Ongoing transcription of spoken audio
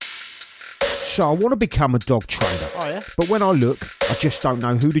So I want to become a dog trainer. Oh, yeah? But when I look, I just don't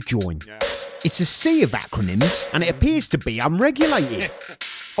know who to join. Yeah. It's a sea of acronyms, and it appears to be unregulated.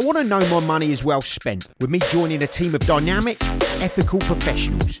 I want to know my money is well spent, with me joining a team of dynamic, ethical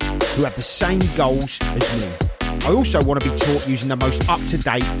professionals who have the same goals as me. I also want to be taught using the most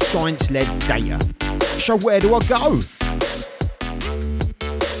up-to-date, science-led data. So where do I go?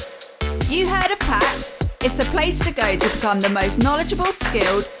 You heard of PACT? It's a place to go to become the most knowledgeable,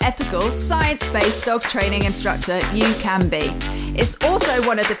 skilled, ethical, science-based dog training instructor you can be. It's also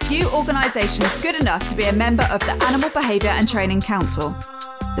one of the few organisations good enough to be a member of the Animal Behaviour and Training Council.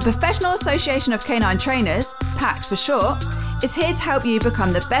 The Professional Association of Canine Trainers, PACT for short, is here to help you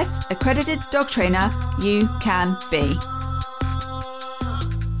become the best accredited dog trainer you can be.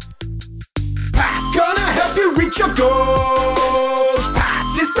 PACT gonna help you reach your goals.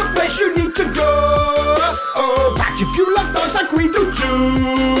 PACT is the place you need to go. Oh, PACT, if you love dogs like we do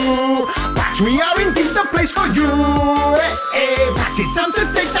too. PACT, we are indeed the place for you. Hey, PACT, it's time to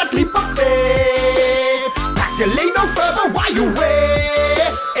take that leap of faith. PACT, delay no further while you wait.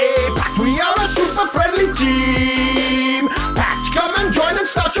 Hey, PACT, we are a super friendly team. PACT, come and join and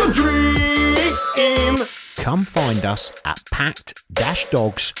start your dream. Come find us at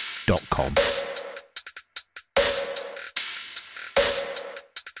pact-dogs.com.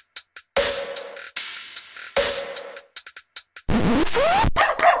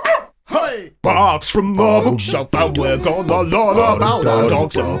 Hey! Barks from the bookshelf, and we're gonna learn about our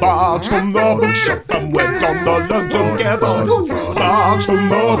dogs. And barks from the bookshelf, and we're gonna learn together. Barks from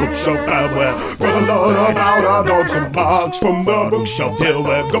the bookshelf, and we're gonna learn about our dogs. And barks from the bookshelf, here we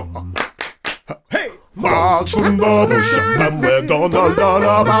go. Hey! Barks from the bookshelf, and we're gonna learn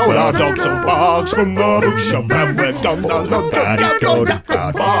about our dogs. And barks from the bookshelf, and we're gonna learn together.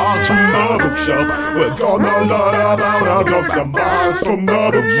 Barks from the bookshelf, we're gonna learn about our dogs. And barks from the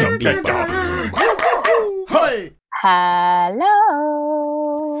bookshelf, hey! Hello.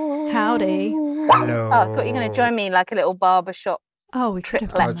 Howdy. Hello. Oh, I thought you were going to join me in like a little barber shop. Oh, we could have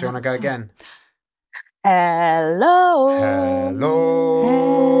Triplet. done Do you want to go again? Hello. Hello.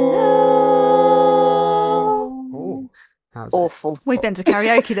 Hello. Oh, that was Awful. We've been to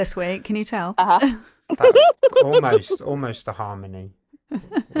karaoke this week, can you tell? almost a harmony.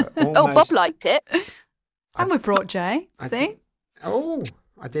 Oh, Bob liked it. And we brought Jay. See?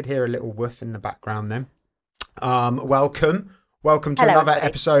 I did hear a little woof in the background then. Welcome to Hello, another everybody.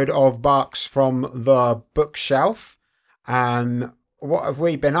 episode of Barks from the Bookshelf. What have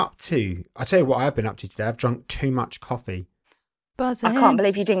we been up to? I tell you what I've been up to today. I've drunk too much coffee. Buzzing. I can't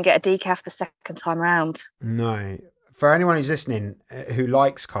believe you didn't get a decaf the second time round. No. For anyone who's listening who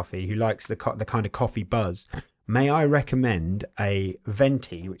likes coffee, who likes the kind of coffee buzz, may I recommend a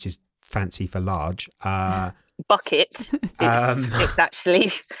venti, which is fancy for large. Bucket. It's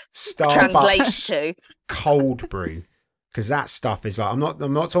actually Starbucks translates to. cold brew, because that stuff is like I'm not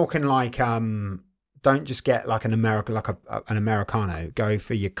talking like don't just get like an Americano. Go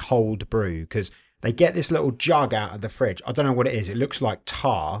for your cold brew, because they get this little jug out of the fridge. I don't know what it is. It looks like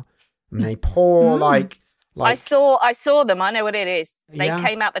tar, and they pour like I saw them. I know what it is. They Yeah.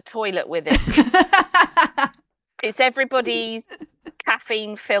 came out the toilet with it. It's everybody's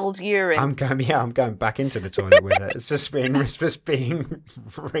caffeine-filled urine. I'm going back into the toilet with it. It's just being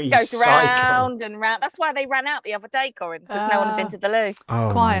recycled. Goes round and round. That's why they ran out the other day, Corinne, because no one had been to the loo. Oh,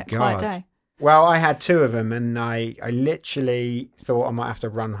 Quiet my God. day. Well, I had two of them, and I literally thought I might have to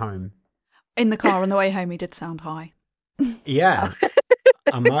run home. In the car on the way home, he did sound high. Yeah,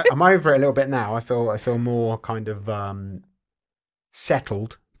 I'm over it a little bit now. I feel more kind of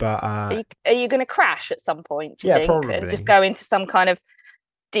settled. But Are you going to crash at some point, do you Yeah, think? probably. And just go into some kind of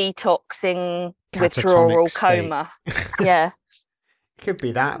detoxing withdrawal state. coma? Yeah. could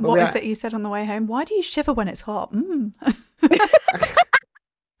be that. But What is it you said on the way home? Why do you shiver when it's hot?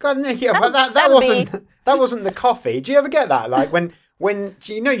 God, Nick, yeah, but that that'd wasn't the coffee. Do you ever get that? Like when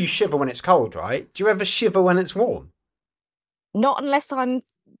you shiver when it's cold, right? Do you ever shiver when it's warm? Not unless I'm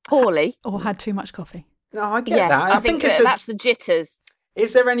poorly. Or had too much coffee? No, I get Yeah, that. I think that's the jitters.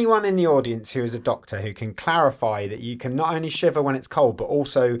 Is there anyone in the audience who is a doctor who can clarify that you can not only shiver when it's cold, but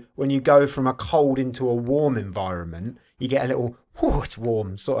also when you go from a cold into a warm environment, you get a little, whoo, it's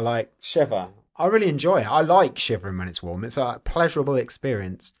warm, sort of like shiver. I really enjoy it. I like shivering when it's warm. It's a pleasurable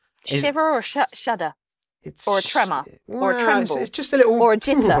experience. Shiver or shudder? It's Or a tremor? Or a Well, tremble? It's just a little... Or a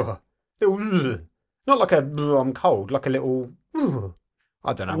jitter? Little, not like a, I'm cold, like a little...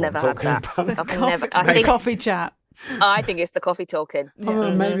 I don't know I've what never I'm talking had that. about. I've never. I Coffee chat. think it's the coffee talking.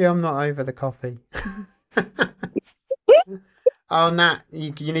 Oh, maybe I'm not over the coffee. Oh, Nat,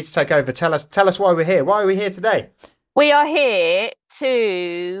 you need to take over. Tell us why we're here. Why are we here today? We are here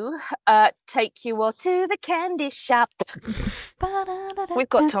to take you all to the candy shop. We've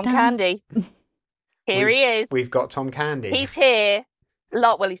got Tom Candy. Here he is. We've got Tom Candy. He's here.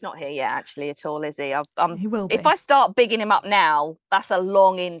 Well, he's not here yet, actually, at all, is he? He will be. If I start bigging him up now, that's a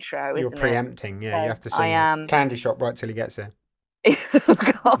long intro, isn't You're preempting, yeah. So you have to sing I am. Candy Shop right till he gets there.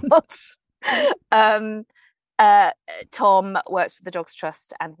 God. Tom works for the Dogs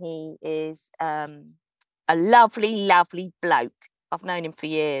Trust, and he is a lovely, lovely bloke. I've known him for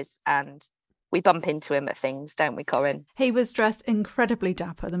years, and we bump into him at things, don't we, Corinne? He was dressed incredibly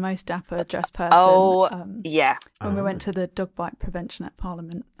dapper, the most dapper dressed person. Yeah. When we went to the dog bite prevention at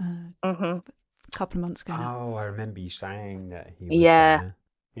Parliament a couple of months ago now. Oh, I remember you saying that he was there.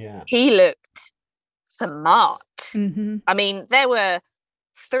 Yeah. He looked smart. Mm-hmm. I mean, there were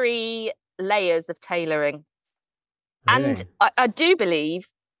 3 layers of tailoring. Really? And I do believe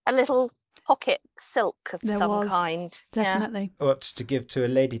a little pocket silk of There some was, kind. Definitely. What to give to a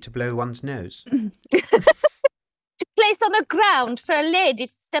lady to blow one's nose? To place on the ground for a lady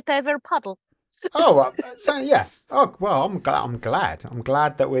to step over a puddle. Oh, so yeah. Oh, well, I'm glad. I'm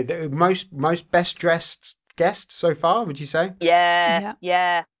glad that we're the most best dressed guest so far. Would you say? Yeah.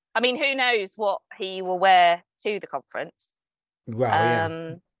 I mean, who knows what he will wear to the conference? Well,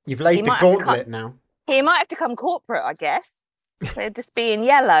 yeah. You've laid the gauntlet now. He might have to come corporate, I guess. He'll just be in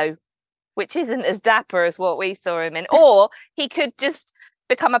yellow, which isn't as dapper as what we saw him in. Or he could just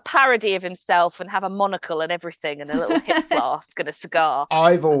become a parody of himself and have a monocle and everything and a little hip flask and a cigar.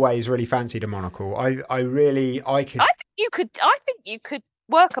 I've always really fancied a monocle. I think you could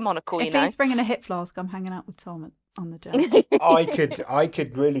work a monocle, If he's bringing a hip flask, I'm hanging out with Tom on the day. I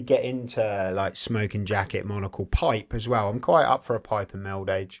could really get into like smoking jacket, monocle, pipe as well. I'm quite up for a pipe in my old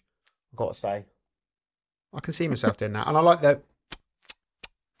age, I've got to say. I can see myself doing that. And I like the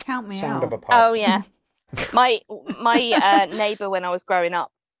Count me sound out. of a pipe. Oh, yeah. My neighbour, when I was growing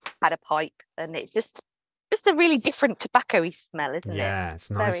up, had a pipe, and it's just a really different tobacco-y smell, isn't it? Yeah, it's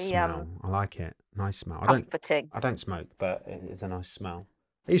a nice Very, smell. I like it. Nice smell. Comforting. I don't smoke, but it's a nice smell.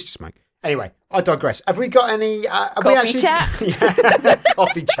 I used to smoke. Anyway, I digress. Have we got any... chat? Yeah,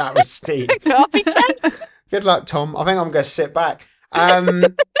 coffee chat with Steve. Coffee chat? Good luck, Tom. I think I'm going to sit back.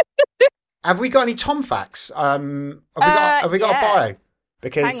 Have we got any Tom facts? Have we got a bio?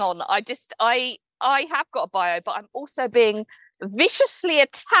 Because hang on, I have got a bio, but I'm also being viciously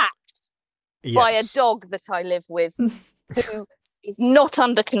attacked by a dog that I live with, who is not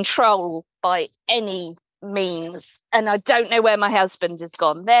under control by any means, and I don't know where my husband has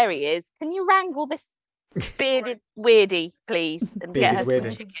gone. There he is. Can you wrangle this bearded weirdie, please, and get her some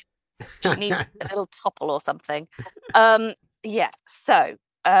chicken? She needs a little topple or something. Yeah. So,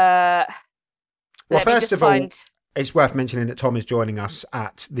 well, first of all, it's worth mentioning that Tom is joining us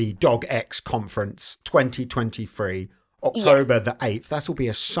at the Dog X Conference 2023, October the 8th. That will be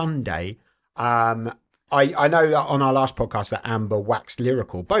a Sunday. I know that on our last podcast that Amber waxed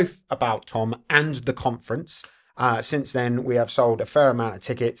lyrical, both about Tom and the conference. Since then, we have sold a fair amount of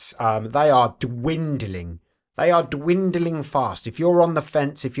tickets. They are dwindling. They are dwindling fast. If you're on the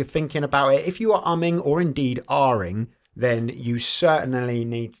fence, if you're thinking about it, if you are umming or indeed ahring, then you certainly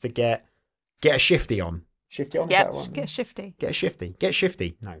need to get a shifty on. Shifty on? Yep. Is that one? Get shifty. Get a shifty. Get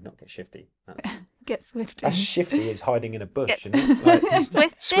shifty. No, not get shifty. Get swifty. That's shifty is hiding in a bush. Get Isn't it?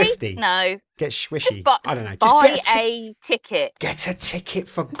 Like, Swifty? Swifty. No. Get swishy. I don't know. Just buy a ticket. Get a ticket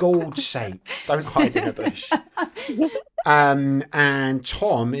for Gord's sake. Don't hide in a bush. And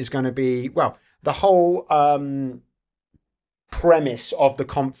Tom is going to be, well, the whole premise of the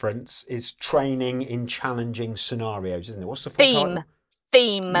conference is training in challenging scenarios, isn't it? What's the full title?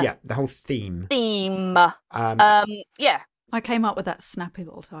 Theme. Yeah, the whole theme. Yeah. I came up with that snappy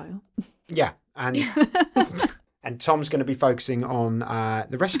little title. Yeah, and and Tom's going to be focusing on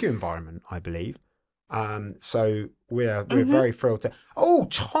the rescue environment, I believe. So we're very thrilled to. Oh,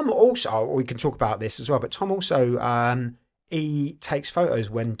 Tom also. We can talk about this as well, but Tom also he takes photos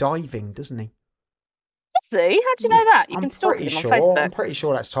when diving, doesn't he? Does he? How do you know that? You can stalk him on Facebook. I'm pretty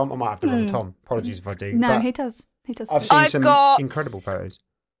sure that's Tom. I might have the wrong Tom. Apologies if I do. No, but he does. He does. I've seen some incredible photos.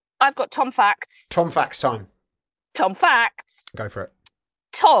 I've got Tom facts. Tom facts time. Tom facts. Go for it.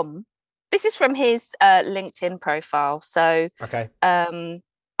 Tom, this is from his LinkedIn profile. So okay.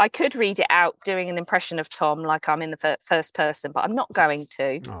 I could read it out doing an impression of Tom like I'm in the first person, but I'm not going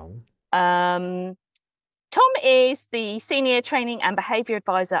to. Oh. Tom is the Senior Training and Behaviour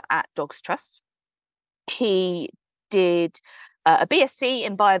Advisor at Dogs Trust. He did a BSc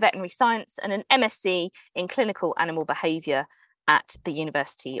in Bioveterinary Science and an MSc in Clinical Animal Behaviour at the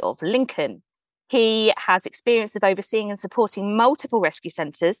University of Lincoln. He has experience of overseeing and supporting multiple rescue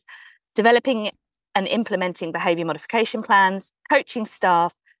centres, developing and implementing behaviour modification plans, coaching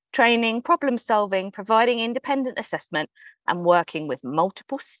staff, training, problem solving, providing independent assessment, and working with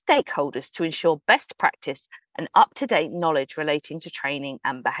multiple stakeholders to ensure best practice and up-to-date knowledge relating to training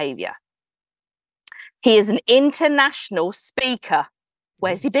and behaviour. He is an international speaker.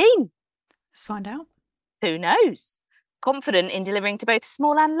 Where's he been? Let's find out. Who knows? Confident in delivering to both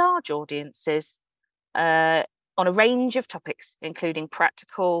small and large audiences on a range of topics, including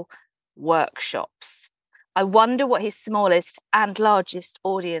practical workshops. I wonder what his smallest and largest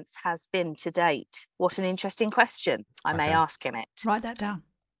audience has been to date. What an interesting question. I may ask him it. Write that down.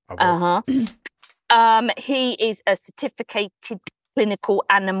 He is a certificated clinical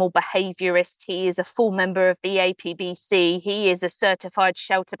animal behaviourist. He is a full member of the APBC. He is a certified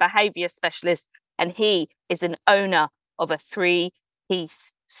shelter behaviour specialist, and he is an owner of a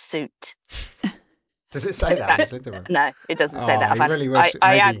 3-piece suit. Does it say that? No, it doesn't say that.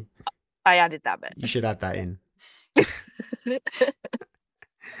 I added that bit. You should add that in.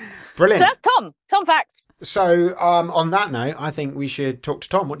 Brilliant. So that's Tom. Tom facts. So on that note, I think we should talk to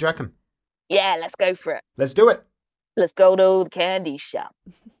Tom. What do you reckon? Yeah, let's go for it. Let's do it. Let's go to the candy shop.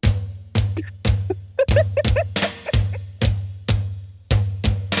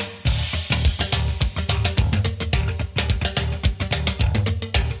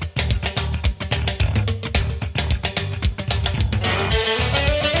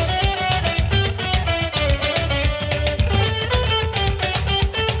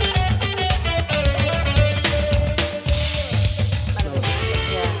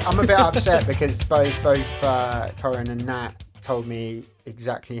 I'm a bit upset because both Corinne and Nat told me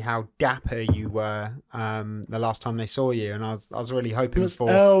exactly how dapper you were the last time they saw you, and I was really hoping was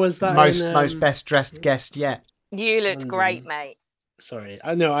that most best dressed guest yet. You looked great, mate. Sorry,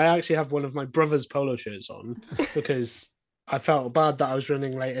 I actually have one of my brother's polo shirts on because I felt bad that I was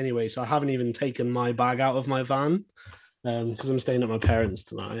running late anyway, so I haven't even taken my bag out of my van because I'm staying at my parents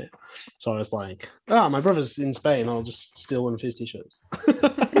tonight. So I was like, my brother's in Spain, I'll just steal one of his t-shirts.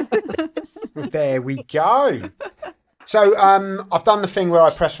 There we go. So I've done the thing where I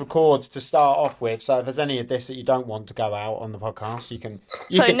press records to start off with. So if there's any of this that you don't want to go out on the podcast, you can.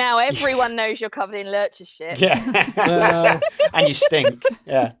 Now everyone knows you're covered in lurcher shit. Yeah. And you stink.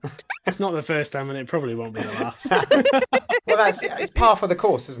 Yeah. It's not the first time, and it probably won't be the last. Well, it's par for the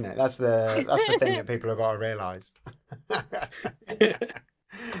course, isn't it? That's the thing that people have got to realise.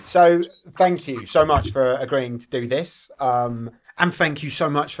 So thank you so much for agreeing to do this. And thank you so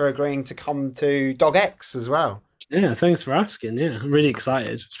much for agreeing to come to Dog X as well. Yeah, thanks for asking. Yeah, I'm really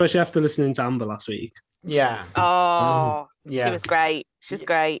excited, especially after listening to Amber last week. Yeah. Oh, yeah. She was great. She was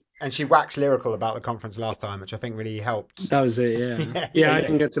great. And she waxed lyrical about the conference last time, which I think really helped. That was it, yeah. I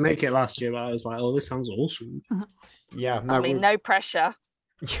didn't get to make it last year, but I was like, oh, this sounds awesome. Yeah. No pressure.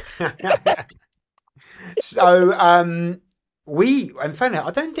 So, in fact,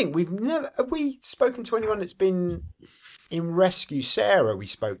 I don't think have we spoken to anyone that's been in Rescue? Sarah we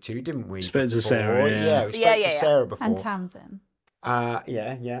spoke to, didn't we? Spoke to Sarah, yeah. We spoke to Sarah before. And Tamsin.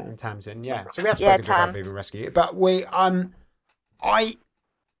 And Tamsin, yeah. So we have spoken to a couple of people in Rescue. But we, I mean,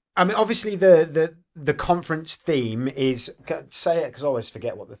 obviously the conference theme is, say it because I always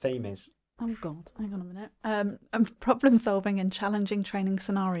forget what the theme is. Oh God, hang on a minute. Problem solving and challenging training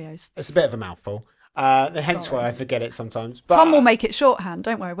scenarios. It's a bit of a mouthful. Hence why I forget it sometimes. But Tom will make it shorthand,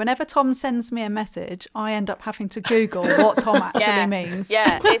 don't worry. Whenever Tom sends me a message, I end up having to Google what Tom actually means.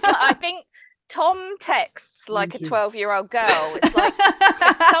 Yeah, it's like, I think Tom texts like a 12-year-old girl. It's like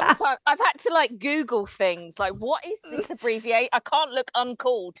sometimes I've had to like Google things like, what is this abbreviate? I can't look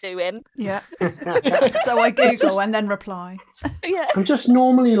uncool to him. Yeah. So I Google and then reply. Yeah. I'm just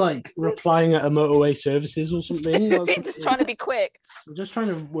normally like replying at a motorway services or something. Just trying to be quick. I'm just trying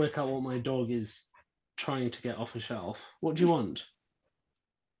to work out what my dog is trying to get off a shelf. What do you want? Is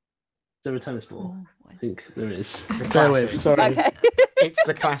there a tennis ball? I think there is. Bear with, sorry. Okay. It's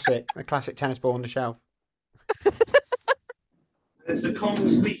the classic tennis ball on the shelf. It's a Kong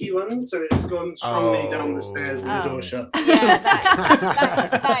squeaky one, so it's gone strongly down the stairs and the door shut. Yeah,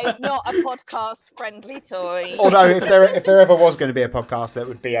 that is not a podcast-friendly toy. Although if there ever was going to be a podcast that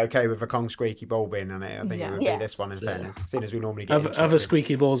would be okay with a Kong squeaky ball bin on it, I think it would be this one in fairness, seeing as we normally get other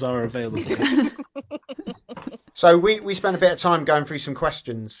squeaky balls are available. So we spent a bit of time going through some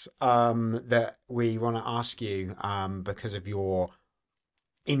questions that we want to ask you because of your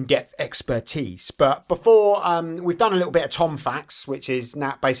in-depth expertise. But before, we've done a little bit of Tom facts, which is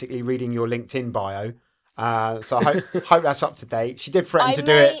Nat basically reading your LinkedIn bio. So I hope that's up to date. She did threaten to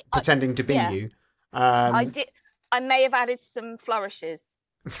do it pretending to be you. I did. I may have added some flourishes.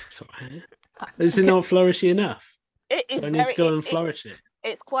 Is it not flourishy enough? It is. So I need to go and flourish it.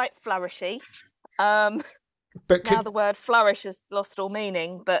 It's quite flourishy. But now the word flourish has lost all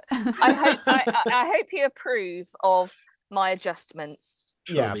meaning, but I hope you approve of my adjustments.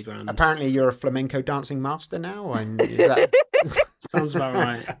 Yeah, apparently you're a flamenco dancing master now, and is that... Sounds about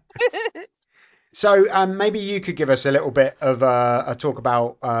right. So maybe you could give us a little bit of a talk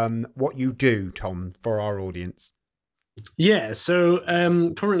about what you do, Tom, for our audience. Yeah, so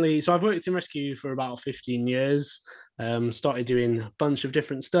currently, I've worked in rescue for about 15 years. Started doing a bunch of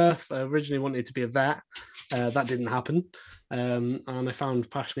different stuff. I originally wanted to be a vet. That didn't happen. And I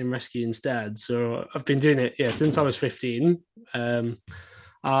found passion in rescue instead. So I've been doing it, since I was 15.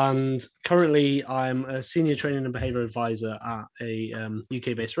 And currently I'm a senior training and behaviour advisor at a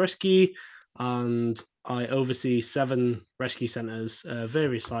UK-based rescue. And I oversee 7 rescue centres,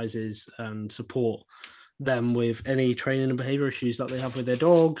 various sizes, and support them with any training and behaviour issues that they have with their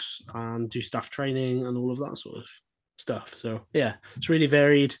dogs, and do staff training and all of that sort of stuff. So yeah, it's really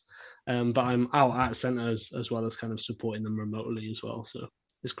varied. But I'm out at centres as well as kind of supporting them remotely as well. So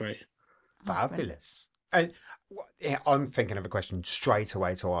it's great. Fabulous. And I'm thinking of a question straight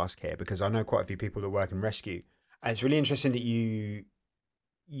away to ask here, because I know quite a few people that work in rescue. And it's really interesting that you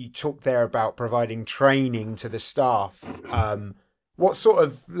talked there about providing training to the staff. What sort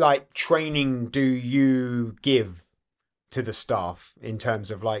of like training do you give to the staff in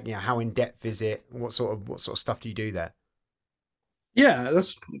terms of like, how in depth is it? What sort of stuff do you do there? Yeah,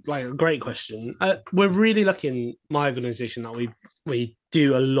 that's like a great question. We're really lucky in my organisation that we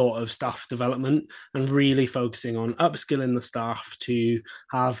do a lot of staff development and really focusing on upskilling the staff to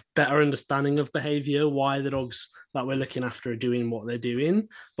have better understanding of behaviour, why the dogs that we're looking after are doing what they're doing,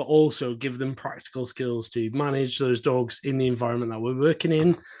 but also give them practical skills to manage those dogs in the environment that we're working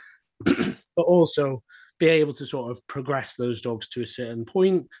in, but also be able to sort of progress those dogs to a certain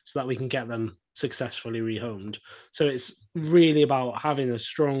point so that we can get them successfully rehomed. So it's really about having a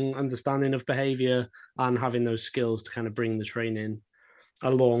strong understanding of behavior and having those skills to kind of bring the training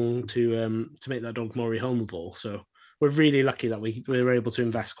along to make that dog more rehomable. So we're really lucky that we were able to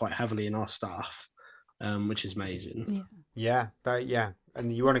invest quite heavily in our staff, which is amazing. Yeah,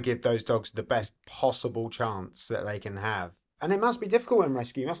 and you want to give those dogs the best possible chance that they can have. And it must be difficult in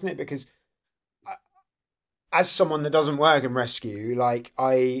rescue, mustn't it? Because as someone that doesn't work in rescue, like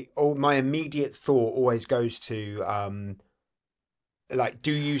my immediate thought always goes to, like,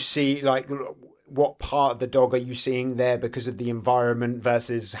 do you see, like, what part of the dog are you seeing there because of the environment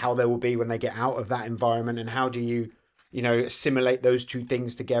versus how they will be when they get out of that environment? And how do you, assimilate those two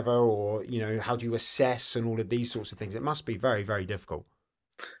things together? Or, how do you assess and all of these sorts of things? It must be very, very difficult.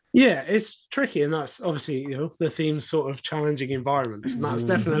 Yeah, it's tricky, and that's obviously the theme's sort of challenging environments, and that's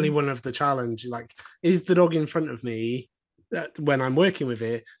definitely one of the challenge. Like, is the dog in front of me when I'm working with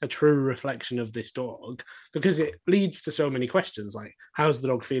it a true reflection of this dog? Because it leads to so many questions, like how's the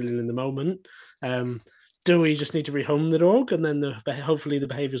dog feeling in the moment? Do we just need to rehome the dog, and then hopefully the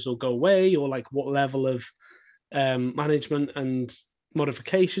behaviours will go away, or like what level of management and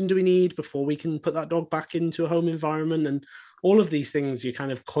modification do we need before we can put that dog back into a home environment? And all of these things you're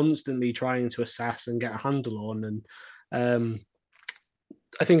kind of constantly trying to assess and get a handle on. And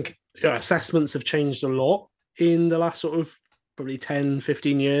I think assessments have changed a lot in the last sort of probably 10,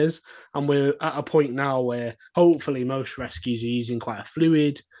 15 years. And we're at a point now where hopefully most rescues are using quite a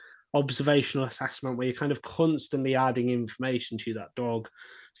fluid observational assessment, where you're kind of constantly adding information to that dog,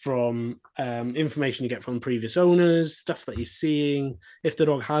 from information you get from previous owners, stuff that you're seeing. If the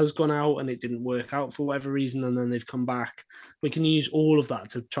dog has gone out and it didn't work out for whatever reason, and then they've come back, we can use all of that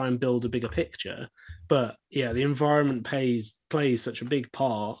to try and build a bigger picture. But yeah, the environment plays such a big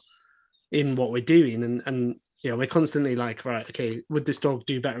part in what we're doing, and we're constantly like, right, okay, would this dog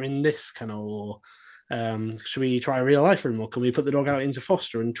do better in this kennel, or should we try a real life room, or can we put the dog out into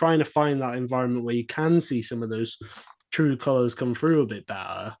foster? And trying to find that environment where you can see some of those true colours come through a bit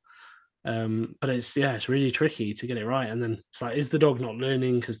better. But it's really tricky to get it right. And then it's like, is the dog not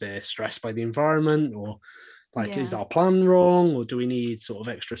learning because they're stressed by the environment, or like, is our plan wrong, or do we need sort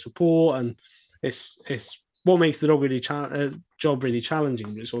of extra support? And it's what makes the dog job really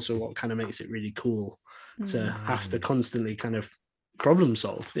challenging, but it's also what kind of makes it really cool to have to constantly kind of problem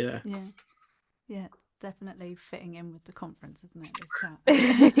solve. Yeah, definitely fitting in with the conference, isn't it?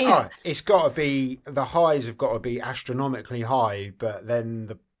 This chat. Oh, it's got to be, the highs have got to be astronomically high, but then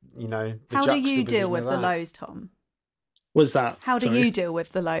the how do you deal with the lows, Tom? Was that? How do you deal with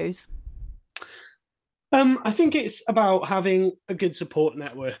the lows? I think it's about having a good support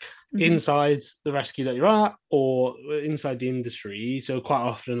network inside the rescue that you're at, or inside the industry. So quite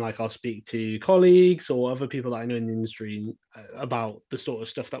often, like, I'll speak to colleagues or other people that I know in the industry about the sort of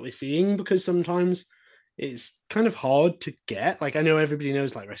stuff that we're seeing, because sometimes it's kind of hard to get. Like, I know everybody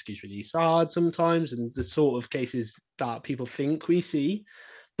knows like rescue's really hard sometimes, and the sort of cases that people think we see,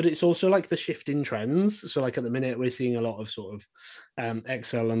 but it's also like the shift in trends. So like at the minute we're seeing a lot of sort of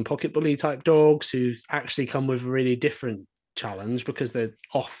XL and pocket bully type dogs who actually come with a really different challenge because they're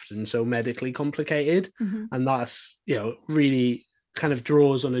often so medically complicated. And that's, you know, really kind of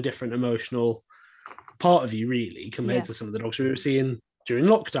draws on a different emotional part of you really compared to some of the dogs we were seeing during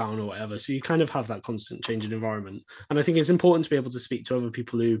lockdown or whatever. So you kind of have that constant change in environment. And I think it's important to be able to speak to other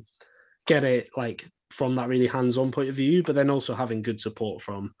people who get it like from that really hands-on point of view, but then also having good support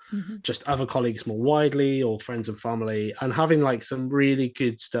from just other colleagues more widely or friends and family, and having like some really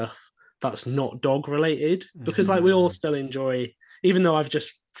good stuff that's not dog related, because like we all still enjoy, even though I've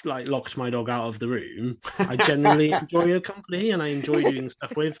just like locked my dog out of the room, I generally enjoy her company and I enjoy doing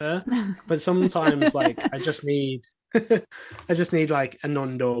stuff with her. But sometimes like I just need like a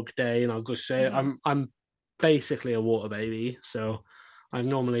non-dog day, and I'll just say I'm basically a water baby, so I'm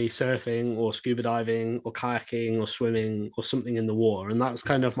normally surfing or scuba diving or kayaking or swimming or something in the water, and that's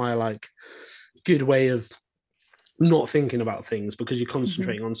kind of my like good way of not thinking about things because you're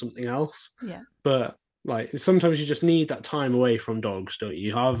concentrating on something else. But like sometimes you just need that time away from dogs, don't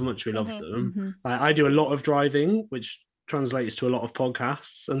you? However much we love them. Like, I do a lot of driving, which translates to a lot of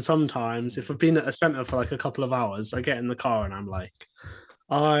podcasts, and sometimes if I've been at a centre for like a couple of hours, I get in the car and I'm like,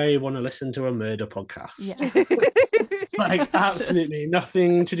 I want to listen to a murder podcast. Like absolutely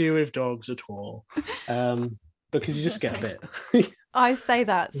nothing to do with dogs at all, because you just get a bit. I say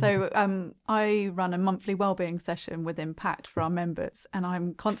that. So I run a monthly wellbeing session with Impact for our members, and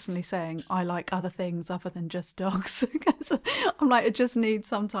I'm constantly saying I like other things other than just dogs. Because I'm like, it just needs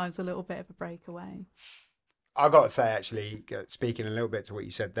sometimes a little bit of a breakaway. I've got to say, actually, speaking a little bit to what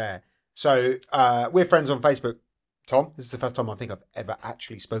you said there. So we're friends on Facebook. Tom, this is the first time I think I've ever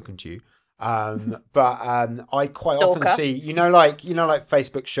actually spoken to you. But I quite often see, you know, like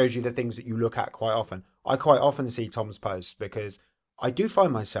Facebook shows you the things that you look at quite often. I quite often see Tom's posts because I do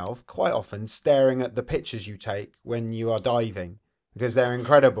find myself quite often staring at the pictures you take when you are diving because they're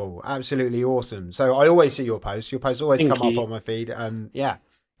incredible, absolutely awesome. So I always see your posts. Your posts always come up on my feed.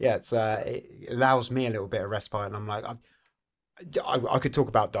 It's it allows me a little bit of respite, and I'm like, I could talk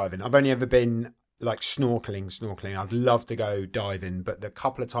about diving. I've only ever been like snorkeling. I'd love to go diving, but the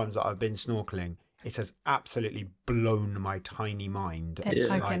couple of times that I've been snorkeling, it has absolutely blown my tiny mind.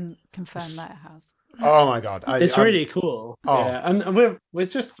 I can confirm that it has. Oh my god, it's really cool. Yeah, and I'm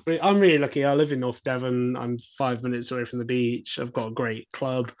really lucky. I live in North Devon. I'm 5 minutes away from the beach. I've got a great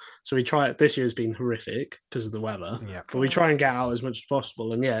club, so we try it. This year's been horrific because of the weather, but we try and get out as much as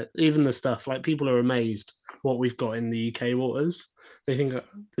possible. And yeah, even the stuff like people are amazed what we've got in the UK waters. They think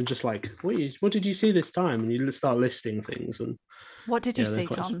they're just like, what did you see this time? And you start listing things. And what did you see,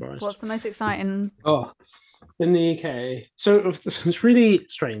 Tom? Surprised. What's the most exciting? In the UK. So it's really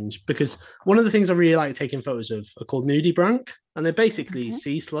strange because one of the things I really like taking photos of are called nudibranch, and they're basically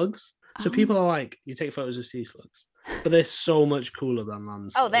sea slugs. So people are like, you take photos of sea slugs, but they're so much cooler than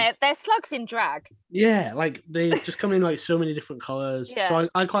land slugs. Oh, they're slugs in drag. Yeah, like they just come in like so many different colours. Yeah. So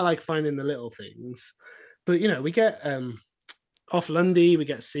I quite like finding the little things. But you know, we get off Lundy, we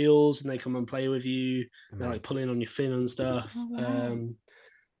get seals and they come and play with you. They're like pulling on your fin and stuff. Oh, wow.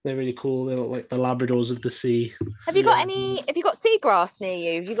 They're really cool. They look like the Labradors of the sea. Have you got any? Have you got seagrass near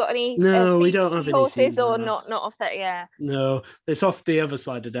you? Have you got any? No, we don't have any horses, or not off that. Yeah. No, it's off the other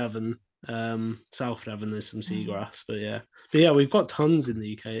side of Devon, South Devon. There's some seagrass, but yeah, we've got tons in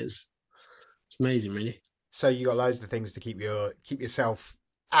the UK. It's amazing, really. So you got loads of things to keep yourself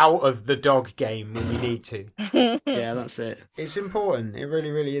out of the dog game when you need to. Yeah, that's it. It's important. It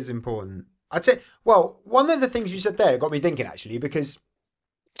really, really is important. I'd say. Well, one of the things you said there got me thinking actually, because.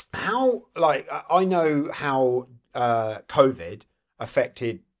 How, like, I know how COVID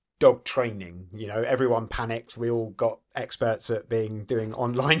affected dog training. You know, everyone panicked. We all got experts at doing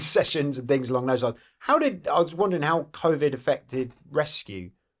online sessions and things along those lines. I was wondering how COVID affected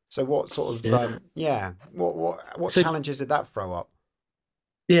rescue. So what sort of, what challenges did that throw up?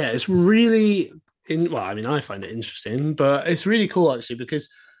 Yeah, it's really, I find it interesting, but it's really cool actually, because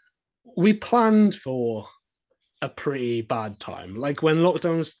we planned for a pretty bad time. Like when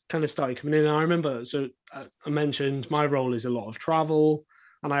lockdowns kind of started coming in, I remember, so I mentioned my role is a lot of travel,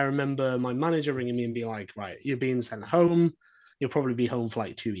 and I remember my manager ringing me and being like, right, you're being sent home, you'll probably be home for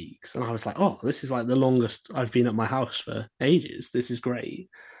like 2 weeks. And I was like, oh, this is like the longest I've been at my house for ages. This is great.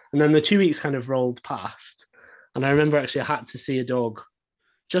 And then the 2 weeks kind of rolled past, and I remember actually I had to see a dog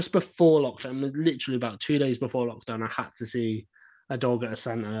just before lockdown, literally about 2 days before lockdown. I had to see a dog at a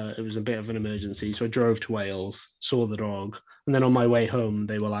centre. It was a bit of an emergency. So I drove to Wales, saw the dog. And then on my way home,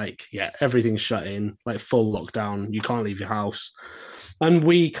 they were like, yeah, everything's shut in, like full lockdown. You can't leave your house. And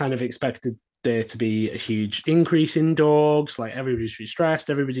we kind of expected there to be a huge increase in dogs. Like everybody's really stressed.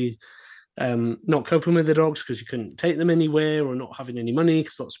 Everybody not coping with the dogs because you couldn't take them anywhere, or not having any money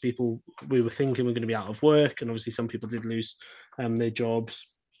because lots of people, we were thinking, were going to be out of work. And obviously some people did lose their jobs.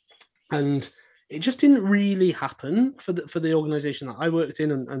 And it just didn't really happen for the organisation that I worked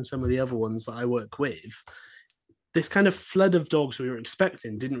in, and some of the other ones that I work with. This kind of flood of dogs we were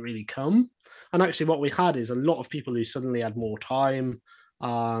expecting didn't really come. And actually what we had is a lot of people who suddenly had more time,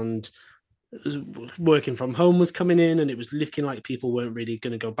 and working from home was coming in, and it was looking like people weren't really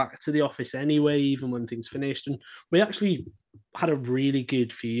going to go back to the office anyway, even when things finished. And we actually had a really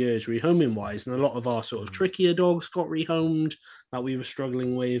good few years rehoming wise, and a lot of our sort of trickier dogs got rehomed that we were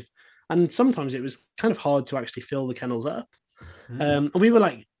struggling with. And sometimes it was kind of hard to actually fill the kennels up. And we were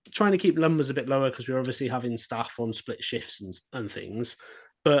like trying to keep numbers a bit lower because we were obviously having staff on split shifts and things.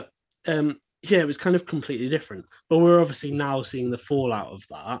 But yeah, it was kind of completely different. But we're obviously now seeing the fallout of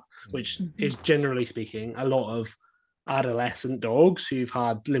that, which is, generally speaking, a lot of adolescent dogs who've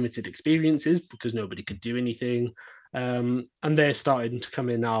had limited experiences because nobody could do anything. And they're starting to come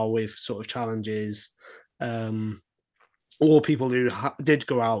in now with sort of challenges, or people who did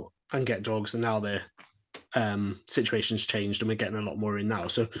go out and get dogs, and now their situation's changed and we're getting a lot more in now.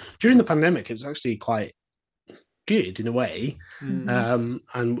 So during the pandemic, it was actually quite good in a way.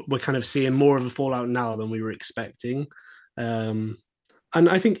 And we're kind of seeing more of a fallout now than we were expecting. And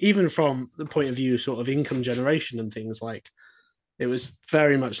I think even from the point of view sort of income generation and things, like it was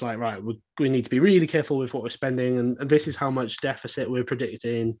very much like, right, we need to be really careful with what we're spending, and this is how much deficit we're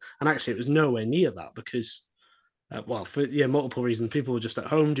predicting. And actually it was nowhere near that because well, for multiple reasons, people were just at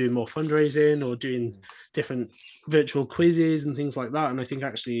home doing more fundraising or doing different virtual quizzes and things like that. And I think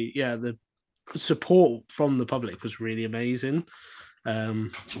actually, the support from the public was really amazing,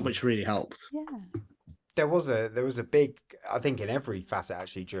 which really helped. Yeah. There was a big, I think in every facet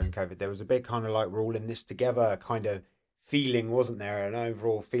actually during COVID, there was a big kind of like we're all in this together kind of feeling, wasn't there? An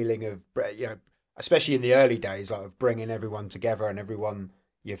overall feeling of, especially in the early days, like of bringing everyone together and everyone,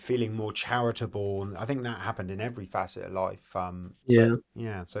 you're feeling more charitable. And I think that happened in every facet of life. So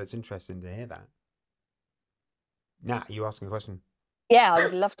it's interesting to hear that. Nat, you asking a question? Yeah, I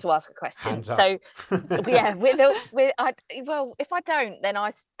would love to ask a question. Hands up. So, if I don't, then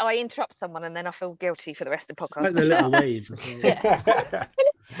I interrupt someone and then I feel guilty for the rest of the podcast. Like the little wave.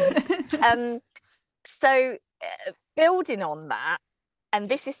 So, building on that, and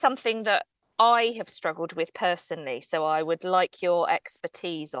this is something that I have struggled with personally, so I would like your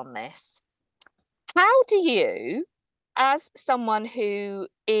expertise on this. How do you, as someone who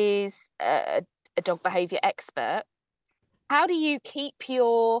is a dog behaviour expert, how do you keep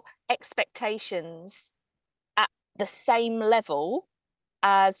your expectations at the same level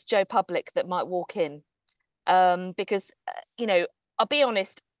as Joe Public that might walk in? Because, I'll be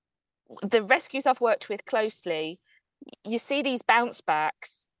honest, the rescues I've worked with closely, you see these bounce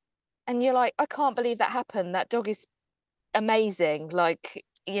backs and you're like, I can't believe that happened. That dog is amazing. Like,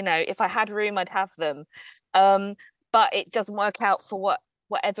 if I had room, I'd have them. But it doesn't work out for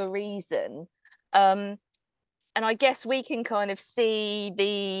whatever reason. And I guess we can kind of see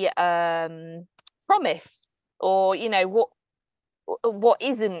the promise, or what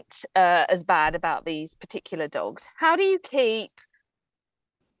isn't as bad about these particular dogs. How do you keep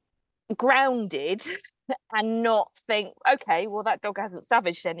grounded and not think, okay, well, that dog hasn't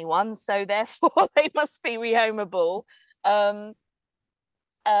savaged anyone, so therefore they must be rehomable?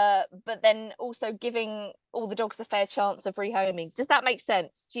 But then also giving all the dogs a fair chance of rehoming. Does that make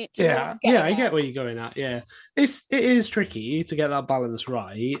sense? Do you I get where you're going at. Yeah, it is tricky to get that balance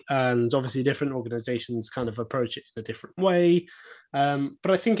right, and obviously different organisations kind of approach it in a different way. But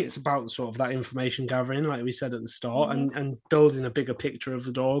I think it's about sort of that information gathering, like we said at the start, and building a bigger picture of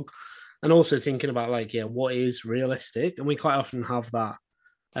the dog, and also thinking about what is realistic. And we quite often have that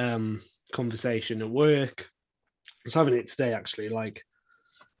conversation at work. I was having it today actually, like.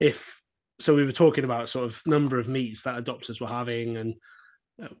 So we were talking about sort of number of meets that adopters were having and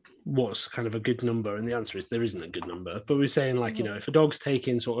what's kind of a good number. And the answer is there isn't a good number. But we're saying if a dog's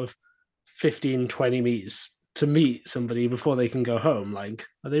taking sort of 15, 20 meets to meet somebody before they can go home, like,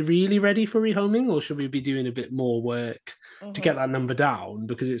 are they really ready for rehoming, or should we be doing a bit more work to get that number down?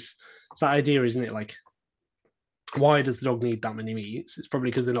 Because it's that idea, isn't it? Like, why does the dog need that many meets? It's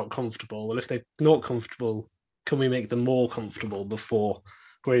probably because they're not comfortable. Well, if they're not comfortable, can we make them more comfortable before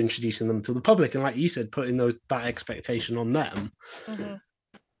we're introducing them to the public? And like you said, putting that expectation on them.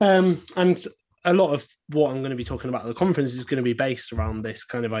 And a lot of what I'm going to be talking about at the conference is going to be based around this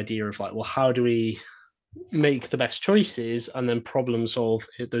kind of idea of like, well, how do we make the best choices and then problem solve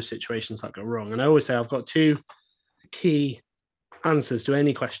those situations that go wrong? And I always say I've got two key answers to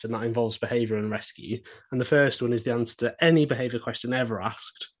any question that involves behavior and rescue. And the first one is the answer to any behavior question ever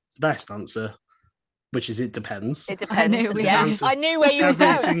asked. It's the best answer, which is it depends. It depends. I knew where you were every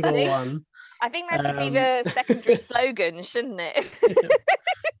going. single one. I think that should be the secondary slogan, shouldn't it?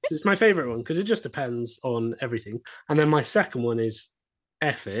 It's my favorite one because it just depends on everything. And then my second one is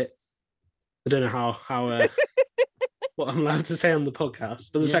F it. I don't know how what I'm allowed to say on the podcast,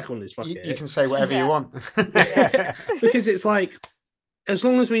 but the second one is fuck it. You can say whatever you want. Because it's like, as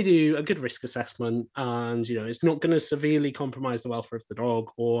long as we do a good risk assessment and, you know, it's not going to severely compromise the welfare of the dog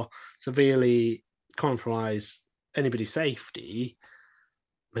or severely compromise anybody's safety,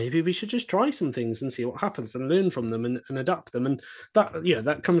 maybe we should just try some things and see what happens and learn from them and adapt them. And that, you know,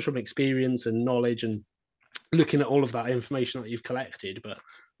 that comes from experience and knowledge and looking at all of that information that you've collected. But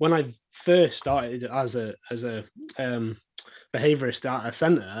when I first started as a behaviorist at a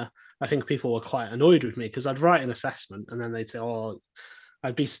centre, I think people were quite annoyed with me because I'd write an assessment and then they'd say, oh,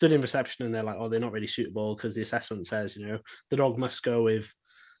 I'd be stood in reception and they're like, oh, they're not really suitable because the assessment says, you know, the dog must go with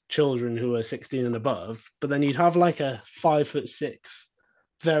children who are 16 and above. But then you'd have like a 5'6",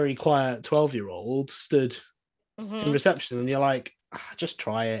 very quiet 12-year-old stood in reception and you're like, just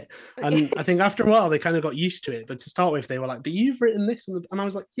try it. And I think after a while they kind of got used to it, but to start with they were like, but you've written this, and I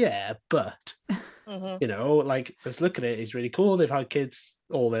was like, yeah, but you know, like, let's look at it, it's really cool, they've had kids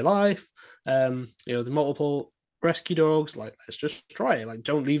all their life, you know, the multiple rescue dogs, like, let's just try it, like,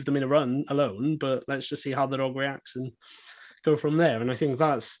 don't leave them in a run alone, but let's just see how the dog reacts and go from there. And I think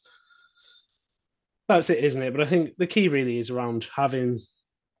that's it, isn't it? But I think the key really is around having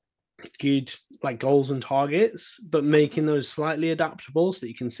good like goals and targets, but making those slightly adaptable so that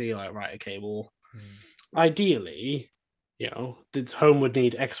you can see like, right, okay, well, ideally, you know, the home would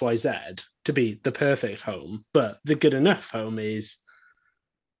need XYZ to be the perfect home, but the good enough home is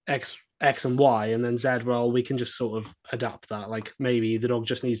X and Y, and then Z, well, we can just sort of adapt that. Like maybe the dog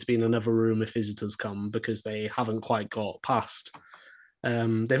just needs to be in another room if visitors come because they haven't quite got past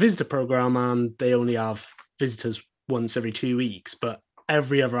their visitor program and they only have visitors once every 2 weeks, but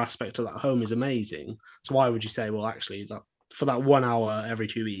every other aspect of that home is amazing. So why would you say, well, actually, that for that 1 hour every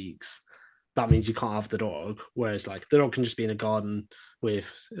 2 weeks, that means you can't have the dog? Whereas like the dog can just be in a garden with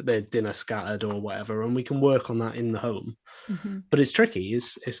their dinner scattered or whatever, and we can work on that in the home. But it's tricky.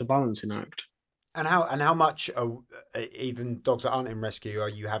 It's a balancing act. And how much even dogs that aren't in rescue are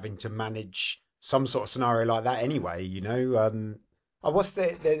you having to manage some sort of scenario like that anyway? You know, what's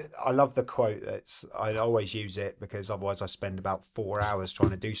I love the quote. I always use it because otherwise I spend about 4 hours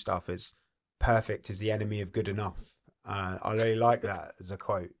trying to do stuff. Is perfect is the enemy of good enough. I really like that as a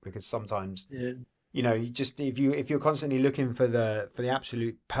quote because sometimes, you know, you just if you're constantly looking for the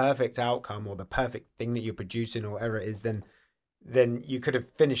absolute perfect outcome or the perfect thing that you're producing or whatever it is, then you could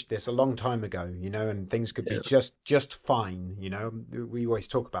have finished this a long time ago, you know, and things could be just fine. You know, we always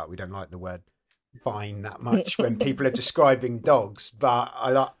talk about we don't like the word fine that much when people are describing dogs, but I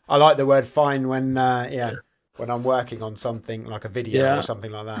like the word fine when when I'm working on something like a video or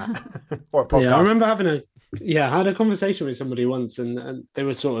something like that or a podcast. I remember I had a conversation with somebody once and they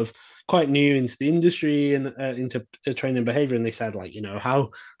were sort of quite new into the industry and into training behavior, and they said, like, you know,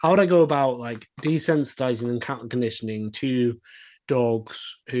 how would I go about like desensitizing and counter conditioning two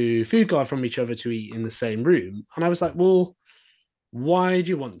dogs who food guard from each other to eat in the same room? And I was like, well, why do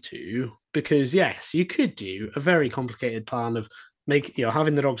you want to? Because yes, you could do a very complicated plan of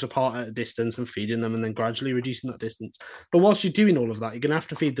having the dogs apart at a distance and feeding them and then gradually reducing that distance. But whilst you're doing all of that, you're going to have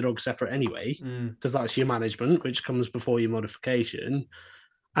to feed the dogs separate anyway, because that's your management, which comes before your modification.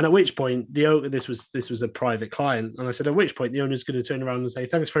 And at which point this was a private client, and I said, at which point the owner's going to turn around and say,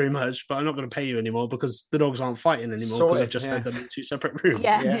 thanks very much, but I'm not going to pay you anymore because the dogs aren't fighting anymore because I've just fed them in two separate rooms.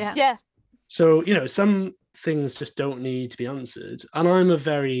 Yeah. So, you know, some things just don't need to be answered. And I'm a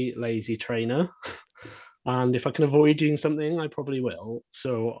very lazy trainer. And if I can avoid doing something, I probably will.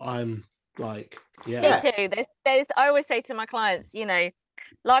 So I'm like, Me too. There's I always say to my clients, you know,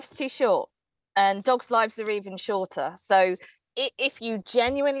 life's too short and dogs' lives are even shorter. So if you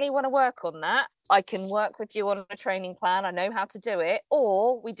genuinely want to work on that, I can work with you on a training plan. I know how to do it.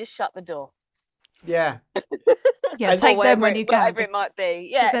 Or we just shut the door. Yeah. Take them when you can. Whatever it might be.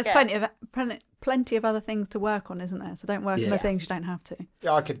 Yeah. There's plenty of other things to work on, isn't there? So don't work on the things you don't have to.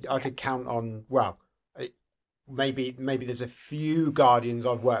 Yeah, I could count on, well, maybe there's a few guardians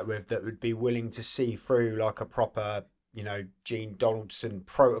I've worked with that would be willing to see through like a proper, you know, Gene Donaldson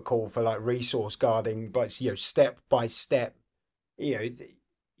protocol for like resource guarding, but, you know, step by step, you know.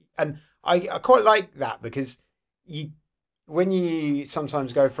 And I quite like that because when you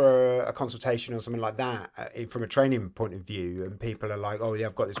sometimes go for a consultation or something like that from a training point of view, and people are like, oh yeah,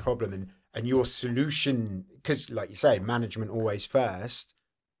 I've got this problem, and your solution, because like you say, management always first.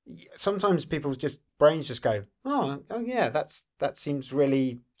 Sometimes people's brains just go, oh yeah, that seems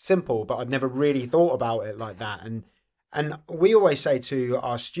really simple, but I've never really thought about it like that. And we always say to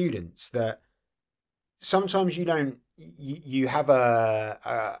our students that sometimes you have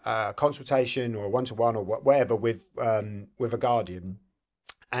a consultation or a one-to-one or whatever with a guardian,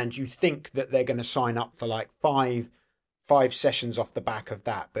 and you think that they're going to sign up for like five sessions off the back of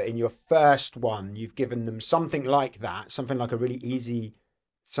that, but in your first one you've given them something like that, something like a really easy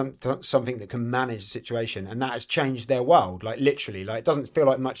something that can manage the situation, and that has changed their world, like literally. Like, it doesn't feel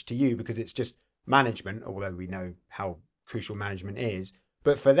like much to you because it's just management, although we know how crucial management is,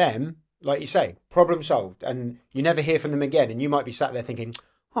 but for them, like you say, problem solved, and you never hear from them again, and you might be sat there thinking,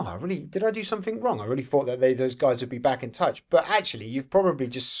 oh, did I do something wrong? I really thought that those guys would be back in touch, but actually you've probably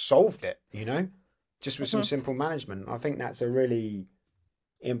just solved it, just with some simple management. I think that's a really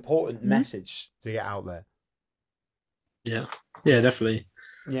important message to get out there. Yeah, definitely.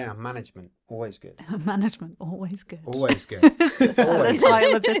 Yeah, management, always good. Management, always good. Always good. The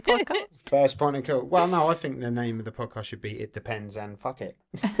title of this podcast. First point of call. Well, no, I think the name of the podcast should be It Depends and Fuck It.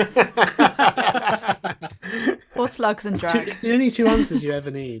 Or Slugs and Drag. It's the only two answers you ever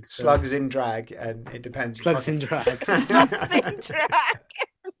need. So. Slugs in drag and It Depends. Slugs in drag. Slugs in drag.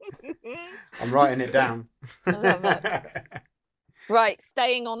 I'm writing it down. I love it. Right,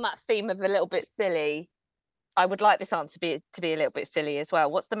 staying on that theme of a little bit silly, I would like this answer to be a little bit silly as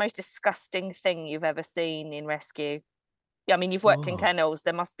well. What's the most disgusting thing you've ever seen in rescue? Yeah, I mean, you've worked in kennels.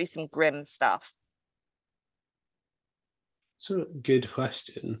 There must be some grim stuff. It's a good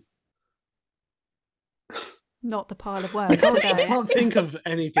question. Not the pile of worms I today. can't think of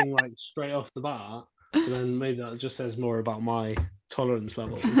anything like straight off the bat. But then maybe that just says more about my tolerance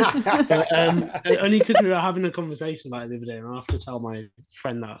level. But, only because we were having a conversation about it the other day, and I have to tell my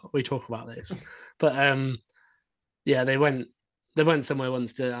friend that we talk about this. But yeah, they went somewhere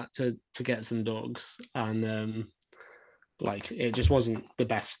once to get some dogs, and like it just wasn't the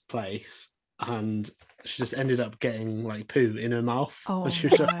best place, and she just ended up getting like poo in her mouth, and she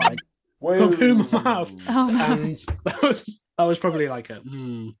was just like, got poo in my mouth, and that was probably like a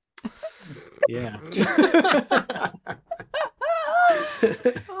yeah.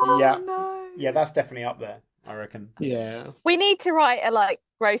 Yeah. No. Yeah, that's definitely up there, I reckon. Yeah. We need to write a like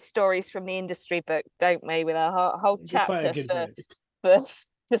gross stories from the industry book, don't we, with a whole chapter for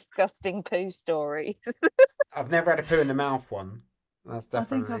disgusting poo stories. I've never had a poo in the mouth one. That's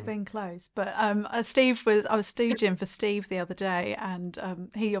definitely. I think I've been close, but I was stooging for Steve the other day, and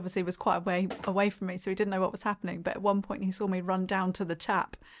he obviously was quite away from me, so he didn't know what was happening. But at one point, he saw me run down to the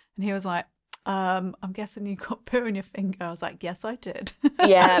tap, and he was like, "I'm guessing you got poo in your finger." I was like, "Yes, I did."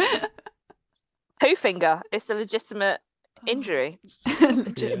 Yeah, poo finger. It's a legitimate injury.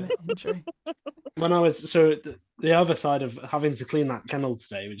 Legitimate injury. When I was the other side of having to clean that kennel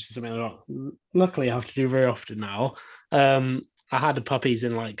today, which is something I don't luckily have to do very often now. I had the puppies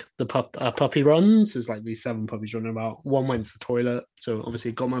in like the puppy runs. There's like these 7 puppies running about. One went to the toilet, so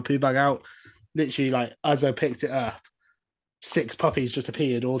obviously got my poo bag out. Literally, like as I picked it up, 6 puppies just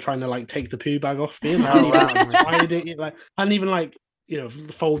appeared, all trying to like take the poo bag off me. And I hadn't even like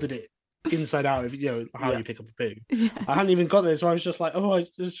folded it inside out of how you pick up a poo. Yeah. I hadn't even got there, so I was just like, I was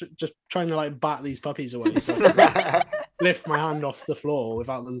just trying to like bat these puppies away. So I lift my hand off the floor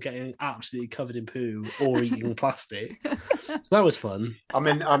without them getting absolutely covered in poo or eating plastic. So that was fun. I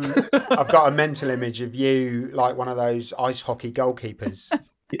mean, I've got a mental image of you like one of those ice hockey goalkeepers.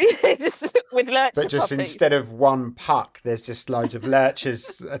 Just with lurcher but just puppies. Instead of one puck, there's just loads of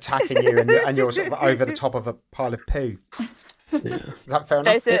lurchers attacking you, and you're sort of over the top of a pile of poo. Yeah. Is that fair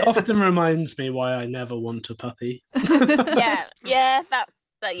enough? It often reminds me why I never want a puppy. yeah, that's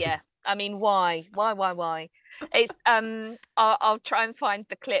that. Yeah, I mean, why? It's I'll try and find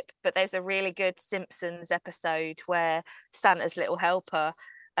the clip, but there's a really good Simpsons episode where Santa's little helper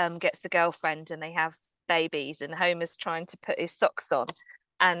gets the girlfriend, and they have babies, and Homer's trying to put his socks on,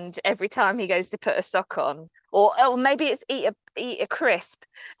 and every time he goes to put a sock on, or maybe it's eat a crisp,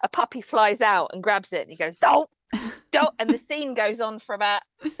 a puppy flies out and grabs it, and he goes, don't, and the scene goes on for about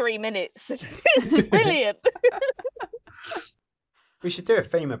 3 minutes. It's brilliant. We should do a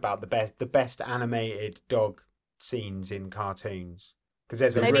theme about the best animated dog scenes in cartoons, because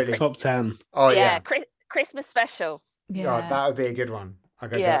there's a really top 10. Oh yeah, Christmas special. Yeah, oh, that would be a good one.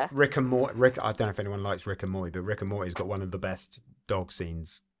 Yeah. Rick and Morty. I don't know if anyone likes Rick and Morty, but Rick and Morty's got one of the best dog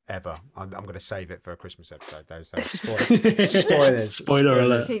scenes ever. I'm going to save it for a Christmas episode, though. So spoilers. Spoiler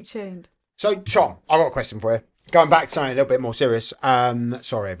alert. Keep tuned. So, Tom, I've got a question for you. Going back to something a little bit more serious.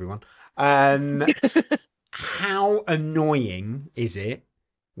 Sorry, everyone. How annoying is it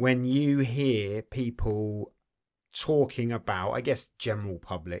when you hear people talking about, I guess general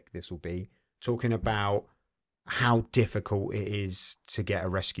public, this will be, talking about how difficult it is to get a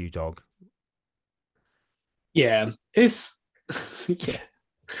rescue dog? Yeah, it's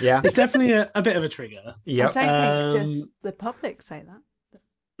it's definitely a bit of a trigger. Yeah, I don't think just the public say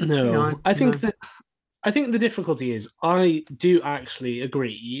that. No, I think the difficulty is I do actually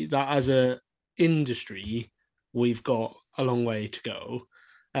agree that as a industry we've got a long way to go.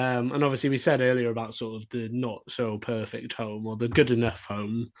 And obviously we said earlier about sort of the not so perfect home or the good enough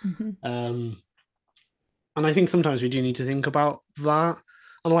home. And I think sometimes we do need to think about that.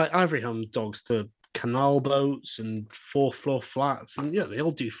 And like Ivory home dogs to canal boats and fourth floor flats, and yeah, they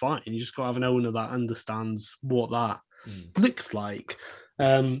all do fine. You just got to have an owner that understands what that looks like.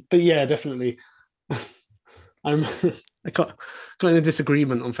 But yeah, definitely. I got in a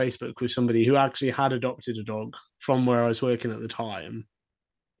disagreement on Facebook with somebody who actually had adopted a dog from where I was working at the time,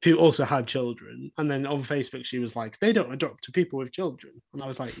 who also had children. And then on Facebook, she was like, they don't adopt to people with children. And I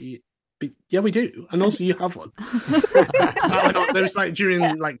was like, yeah, we do. And also you have one. There was like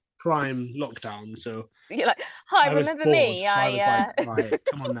during like prime lockdown. So you're like, hi, remember bored, me? So I was like, right,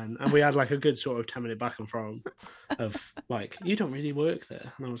 come on then. And we had like a good sort of 10-minute back and forth of like, you don't really work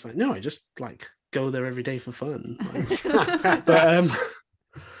there. And I was like, no, I just like go there every day for fun. Like, but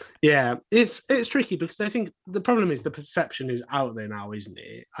yeah, it's tricky because I think the problem is the perception is out there now, isn't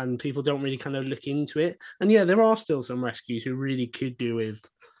it? And people don't really kind of look into it. And yeah, there are still some rescues who really could do with,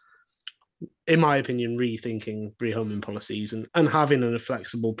 in my opinion, rethinking rehoming policies and having a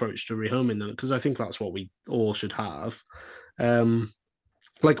flexible approach to rehoming them, because I think that's what we all should have.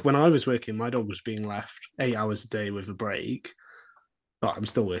 Like when I was working, my dog was being left 8 hours a day with a break. But I'm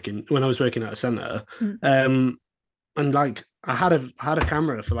still working. When I was working at a centre, and like I had a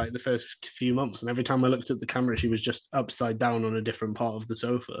camera for like the first few months, and every time I looked at the camera, she was just upside down on a different part of the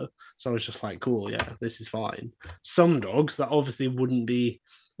sofa. So I was just like, cool, yeah, this is fine. Some dogs that obviously wouldn't be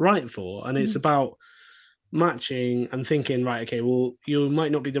right for, and it's about matching and thinking, right, okay, well, you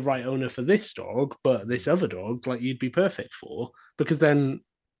might not be the right owner for this dog, but this other dog, like you'd be perfect for, because then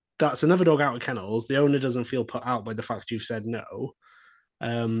that's another dog out of kennels. The owner doesn't feel put out by the fact you've said no.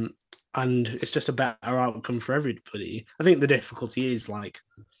 And it's just a better outcome for everybody. I think the difficulty is like,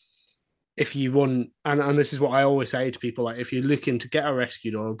 if you want, and this is what I always say to people, like if you're looking to get a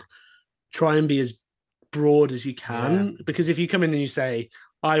rescue dog, try and be as broad as you can, because if you come in and you say,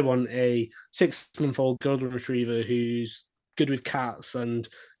 I want a 6-month-old golden retriever who's good with cats and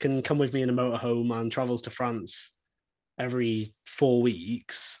can come with me in a motorhome and travels to France every 4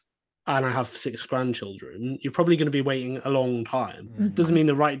 weeks, and I have 6 grandchildren, you're probably going to be waiting a long time. Doesn't mean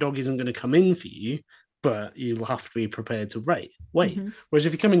the right dog isn't going to come in for you, but you'll have to be prepared to wait. Whereas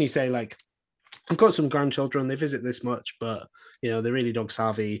if you come in and you say, like, I've got some grandchildren, they visit this much, but, you know, they're really dog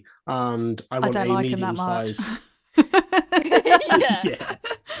savvy, and I want a medium size. Yeah.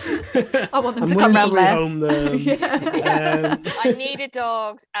 I want them to come round less. I need a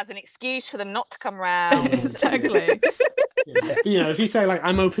dog as an excuse for them not to come round. Exactly. But, you know, if you say like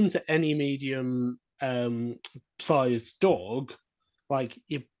I'm open to any medium sized dog, like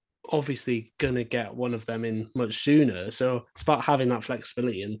you're obviously gonna get one of them in much sooner. So it's about having that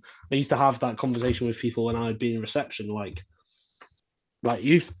flexibility. And I used to have that conversation with people when I'd be in reception, like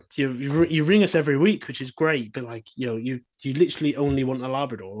you ring us every week, which is great, but like, you know, you literally only want a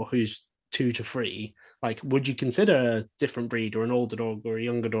Labrador who's 2 to 3. Like, would you consider a different breed or an older dog or a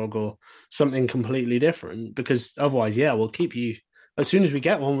younger dog or something completely different? Because otherwise, yeah, we'll keep you. As soon as we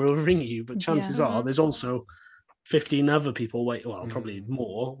get one, we'll ring you. But chances are there's also 15 other people probably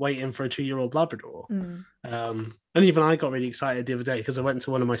more, waiting for a 2-year-old Labrador. And even I got really excited the other day because I went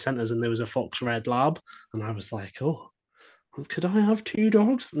to one of my centres and there was a Fox Red Lab, and I was like, oh, could I have 2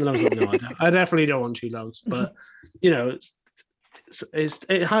 dogs? And then I was like, no, I definitely don't want 2 dogs. But, you know,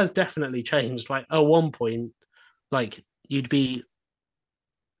 it has definitely changed. Like at one point, like you'd be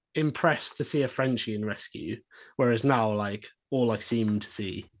impressed to see a Frenchie in rescue, whereas now, like, all I seem to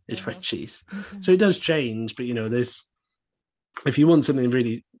see is Frenchies. So it does change, but, you know, if you want something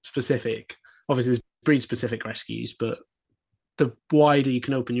really specific, obviously there's breed specific rescues, but the wider you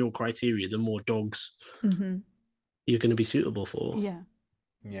can open your criteria, the more dogs you're going to be suitable for.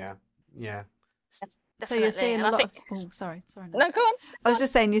 Yeah. So you're seeing a lot of... Oh, sorry. No, go on. I was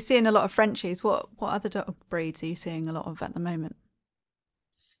just saying, you're seeing a lot of Frenchies. What other dog breeds are you seeing a lot of at the moment?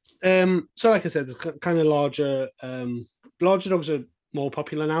 So like I said, the kind of larger dogs are more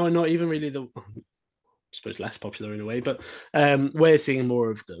popular now, and not even really I suppose less popular in a way, but we're seeing more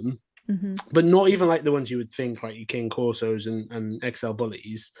of them. Mm-hmm. But not even like the ones you would think, like your King Corsos and XL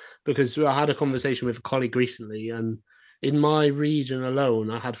Bullies, because I had a conversation with a colleague recently, and in my region alone,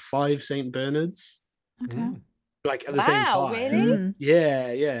 I had 5 St. Bernards. Okay. Like at the same time. Really?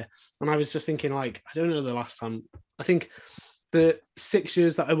 Yeah. And I was just thinking, like, I don't know the last time. I think the 6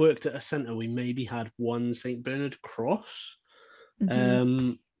 years that I worked at a centre, we maybe had 1 St. Bernard cross.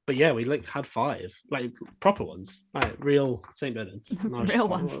 Mm-hmm. But yeah, we like had 5, like proper ones, like real St. Bernards. Real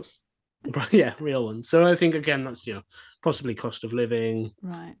ones. Yeah, real ones. So I think again that's possibly cost of living.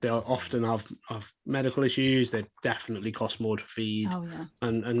 Right. They'll often have medical issues. They definitely cost more to feed. Oh yeah.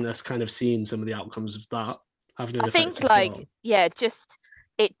 And that's kind of seeing some of the outcomes of that having an I effect think as like well. just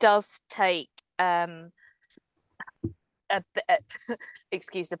it does take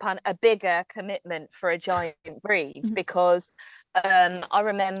excuse the pun, a bigger commitment for a giant breed, because I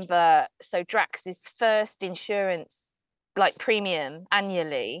remember, so Drax's first insurance like premium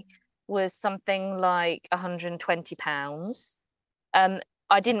annually was something like £120.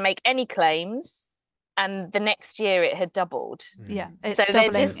 I didn't make any claims, and the next year it had doubled. Yeah, it's So they're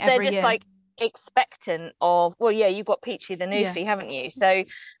doubling just every year. like expectant of, well, yeah, you've got Peachy the Newfie, haven't you? So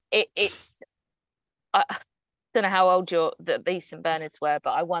it's I don't know how old these St. Bernards were,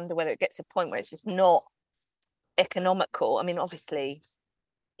 but I wonder whether it gets to a point where it's just not economical. I mean, obviously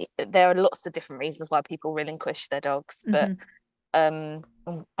there are lots of different reasons why people relinquish their dogs, but I'm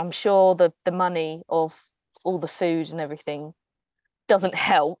sure the money of all the food and everything doesn't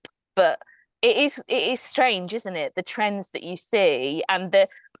help. But it is strange, isn't it, the trends that you see, and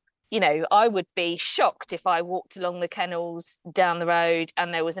I would be shocked if I walked along the kennels down the road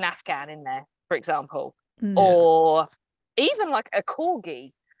and there was an Afghan in there, for example, or even like a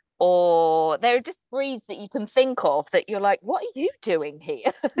corgi, or there are just breeds that you can think of that you're like, what are you doing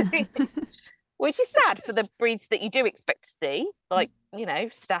here? Which is sad for the breeds that you do expect to see, like,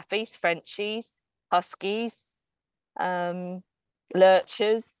 Staffies, Frenchies, Huskies,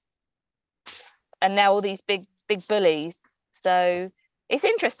 Lurchers, and now all these big bullies. So it's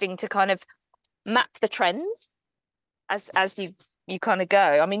interesting to kind of map the trends as you kind of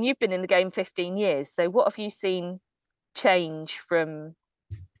go. I mean, you've been in the game 15 years, so what have you seen change from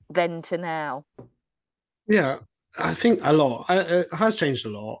then to now? Yeah, I think a lot. It has changed a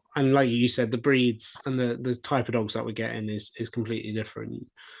lot, and like you said, the breeds and the type of dogs that we're getting is completely different.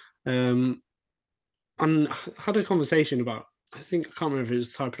 And I had a conversation about, I think, I can't remember if it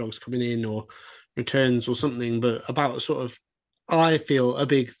was type of dogs coming in or returns or something, but about sort of, I feel a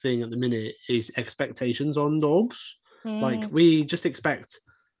big thing at the minute is expectations on dogs. Like we just expect.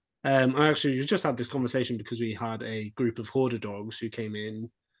 I actually just had this conversation because we had a group of hoarder dogs who came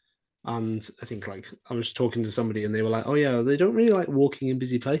in, and I think like I was talking to somebody and they were like, oh yeah, they don't really like walking in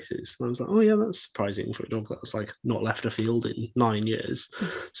busy places. And I was like, oh yeah, that's surprising for a dog that's like not left a field in 9 years.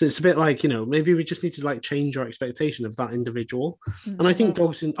 So it's a bit like, maybe we just need to like change our expectation of that individual. And I think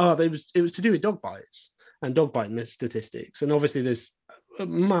dogs it was to do with dog bites and dog biting statistics. And obviously there's a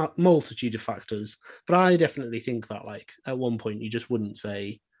multitude of factors, but I definitely think that like at one point you just wouldn't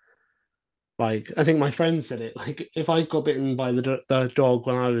say, like, I think my friend said it, like, if I got bitten by the dog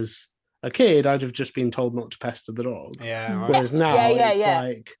when I was a kid, I'd have just been told not to pester the dog. Yeah. Right. Whereas now it's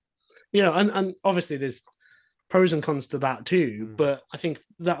like, and obviously there's pros and cons to that too. But I think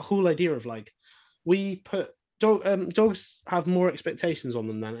that whole idea of like, we put dogs have more expectations on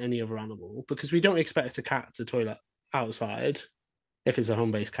them than any other animal, because we don't expect a cat to toilet outside if it's a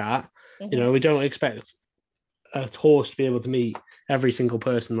home-based cat. We don't expect a horse to be able to meet every single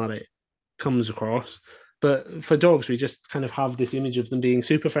person that it comes across. But for dogs, we just kind of have this image of them being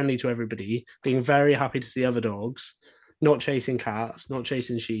super friendly to everybody, being very happy to see other dogs, not chasing cats, not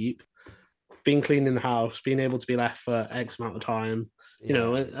chasing sheep, being clean in the house, being able to be left for X amount of time.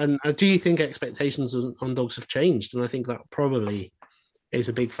 And do you think expectations on dogs have changed? And I think that probably is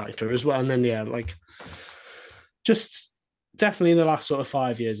a big factor as well. And then like just definitely in the last sort of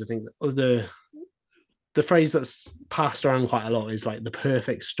 5 years, I think the phrase that's passed around quite a lot is like the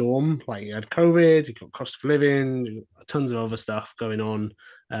perfect storm. Like you had COVID, you got cost of living, tons of other stuff going on.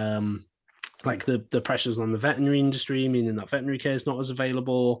 Like the pressures on the veterinary industry, meaning that veterinary care is not as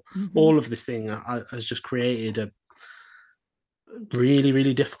available. All of this thing has just created a really,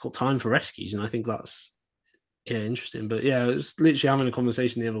 really difficult time for rescues. And I think that's, interesting. But yeah, I was literally having a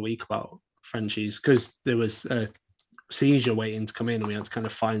conversation the other week about Frenchies, because there was a seizure waiting to come in and we had to kind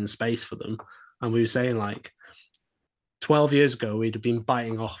of find space for them. And we were saying like 12 years ago, we'd have been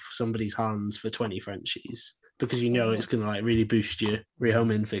biting off somebody's hands for 20 Frenchies, because it's going to like really boost your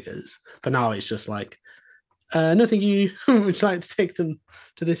rehoming figures. But now it's just like no, thank you. Would you like to take them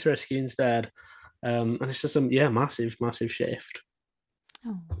to this rescue instead? And it's just massive shift.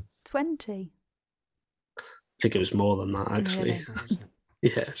 Oh, 20. I think it was more than that, actually. Really?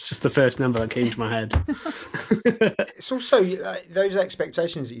 Yeah, it's just the first number that came to my head. It's also those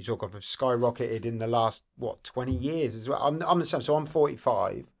expectations that you talk of have skyrocketed in the last 20 years as well. I'm the same. So I'm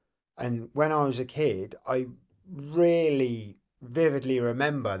 45, and when I was a kid, I really vividly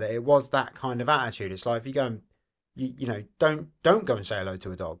remember that it was that kind of attitude. It's like if you go and don't go and say hello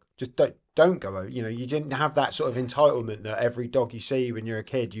to a dog. Just don't go. You didn't have that sort of entitlement that every dog you see when you're a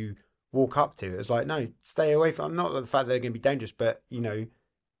kid you walk up to. It was like, no, stay away from. Not the fact that they're going to be dangerous, but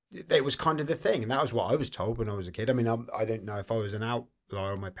it was kind of the thing, and that was what I was told when I was a kid. I mean, I don't know if I was an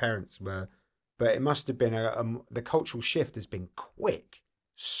outlier or my parents were, but it must have been the cultural shift has been quick,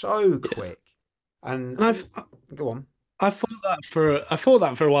 so quick. And I've go on. I thought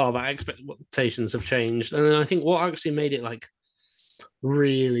that for a while that expectations have changed, and then I think what actually made it like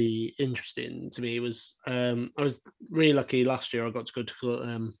really interesting to me was I was really lucky last year. I got to go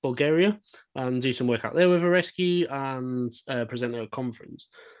to Bulgaria and do some work out there with a rescue and present at a conference.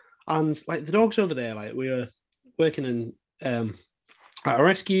 And like the dogs over there, like we were working in at a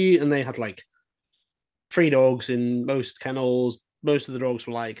rescue, and they had like 3 dogs in most kennels. Most of the dogs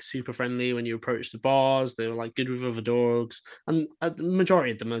were like super friendly when you approached the bars. They were like good with other dogs, and the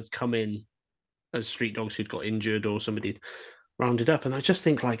majority of them had come in as street dogs who'd got injured or somebody rounded up. And I just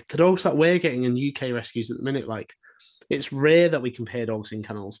think like the dogs that we're getting in UK rescues at the minute, like it's rare that we can pair dogs in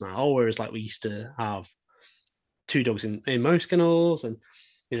kennels now, whereas like we used to have 2 dogs in most kennels, and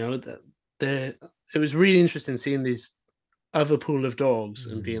it was really interesting seeing these other pool of dogs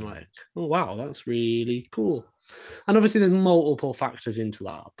and being like, oh wow, that's really cool. And obviously there's multiple factors into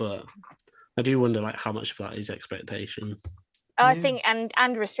that, but I do wonder like how much of that is expectation. I think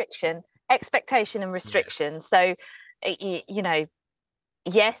and restriction, expectation and restriction. So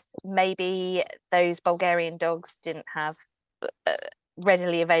yes, maybe those Bulgarian dogs didn't have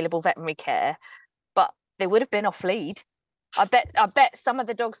readily available veterinary care, but they would have been off lead. I bet some of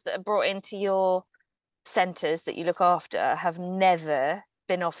the dogs that are brought into your centres that you look after have never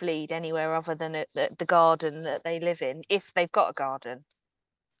been off lead anywhere other than at the garden that they live in, if they've got a garden.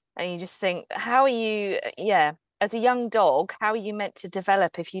 And you just think, how are you, as a young dog, how are you meant to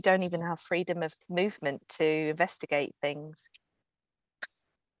develop if you don't even have freedom of movement to investigate things?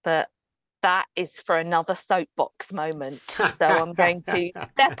 But that is for another soapbox moment. So I'm going to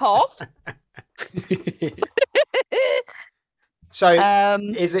step off. So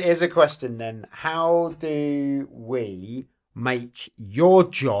is a question then. How do we make your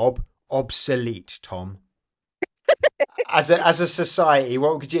job obsolete, Tom? As a society,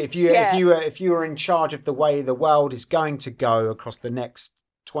 what could you if you were in charge of the way the world is going to go across the next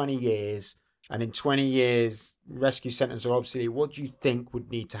 20 years, and in 20 years rescue centres are obsolete, what do you think would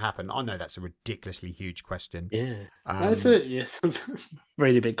need to happen? I know that's a ridiculously huge question. That's a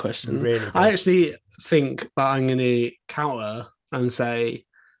really big question. Really big. I actually think that I'm going to counter and say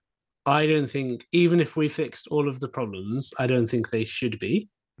I don't think, even if we fixed all of the problems, I don't think they should be.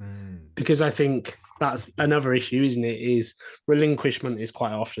 Because I think that's another issue, isn't it? Is relinquishment is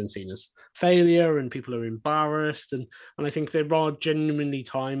quite often seen as failure, and people are embarrassed, and I think there are genuinely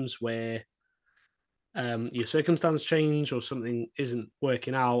times where your circumstance change or something isn't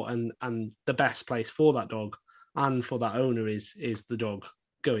working out, and the best place for that dog and for that owner is the dog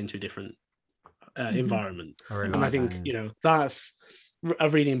going to a different environment. And I think that's a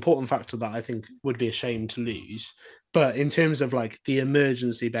really important factor that I think would be a shame to lose. But in terms of like the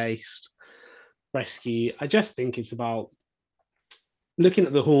emergency based rescue, I just think it's about looking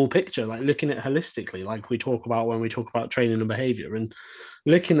at the whole picture, like looking at it holistically, like we talk about when we talk about training and behavior, and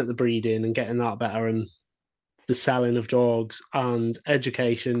looking at the breeding and getting that better, and the selling of dogs and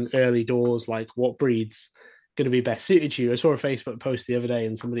education early doors, like what breeds going to be best suited to you. I saw a Facebook post the other day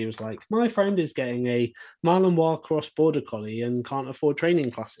and somebody was like, my friend is getting a Malinois cross border collie and can't afford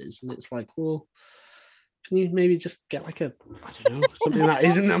training classes. And it's like, well, can you maybe just get like a, I don't know, something that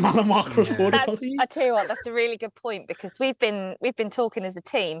isn't a Malinois cross border collie? I tell you what, that's a really good point, because we've been talking as a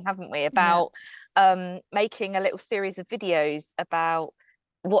team, haven't we, about making a little series of videos about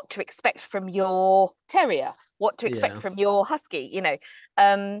what to expect from your terrier, what to expect from your husky,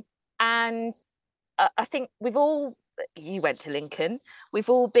 and I think you went to Lincoln,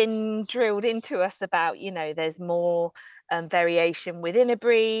 we've all been drilled into us about, there's more variation within a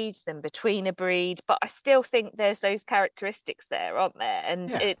breed than between a breed, but I still think there's those characteristics there, aren't there?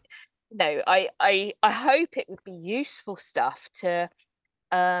 And I hope it would be useful stuff to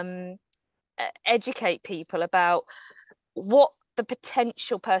educate people about what the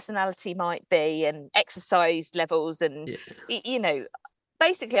potential personality might be, and exercise levels, and you know,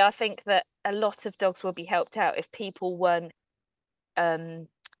 basically I think that a lot of dogs will be helped out if people weren't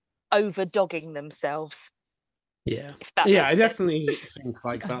over dogging themselves. I definitely think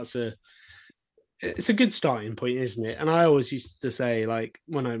like it's a good starting point, isn't it? And I always used to say, like,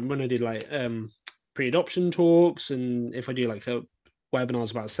 when I did like pre-adoption talks, and if I do like webinars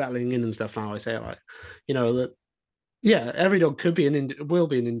about settling in and stuff, now I say, like, you know, that every dog could be will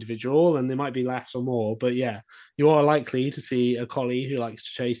be an individual, and there might be less or more, but you are likely to see a collie who likes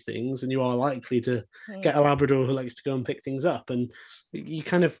to chase things, and you are likely to get a Labrador who likes to go and pick things up, and you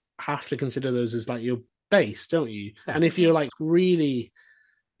kind of have to consider those as like your base, don't you? And if you're like really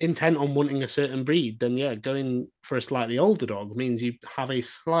intent on wanting a certain breed, then going for a slightly older dog means you have a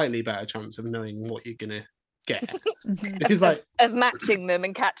slightly better chance of knowing what you're gonna get. Because like of matching them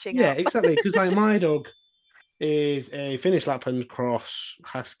and catching up. Exactly. Because like my dog is a Finnish Lapland cross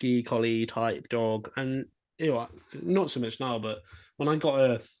husky collie type dog, and you know, not so much now, but when I got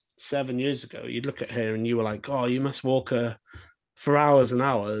her 7 years ago, you'd look at her and you were like, oh, you must walk her for hours and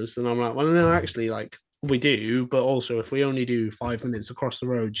hours, and I'm like, well, no, actually, like, we do, but also if we only do 5 minutes across the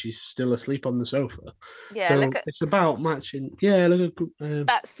road, she's still asleep on the sofa. So it's about matching. Look at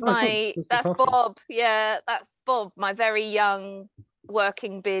that's Bob. Yeah, that's Bob, my very young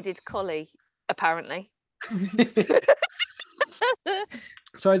working bearded collie, apparently.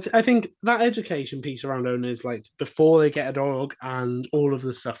 So I think that education piece around owners, like before they get a dog, and all of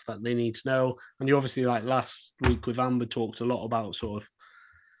the stuff that they need to know. And you obviously, like last week with Amber, talked a lot about sort of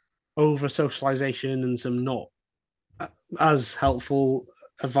over socialization and some not as helpful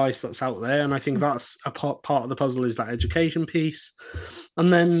advice that's out there. And I think that's a part of the puzzle, is that education piece.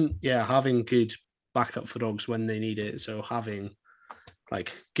 And then having good backup for dogs when they need it. So having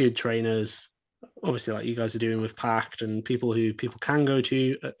like good trainers, obviously like you guys are doing with Pact, and people can go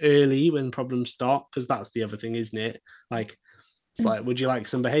to early when problems start, because that's the other thing, isn't it? Like, it's like, would you like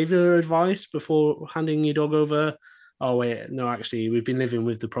some behavior advice before handing your dog over? Oh wait, no, actually we've been living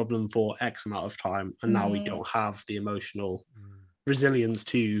with the problem for X amount of time, and now we don't have the emotional resilience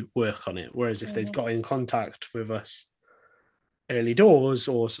to work on it. Whereas if they've got in contact with us early doors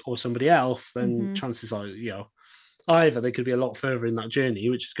or somebody else, then chances are, you know, either they could be a lot further in that journey,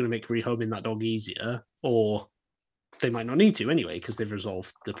 which is going to make rehoming that dog easier, or they might not need to anyway because they've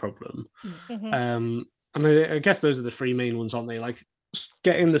resolved the problem. And I guess those are the three main ones, aren't they? Like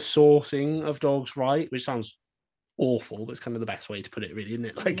getting the sourcing of dogs right, which sounds awful, but it's kind of the best way to put it, really, isn't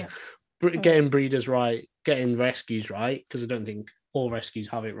it? Like getting breeders right, getting rescues right, because I don't think all rescues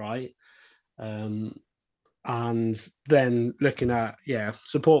have it right. And then looking at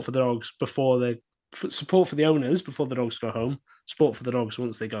support for the dogs support for the owners before the dogs go home, support for the dogs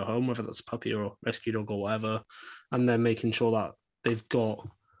once they go home, whether that's a puppy or a rescue dog or whatever, and then making sure that they've got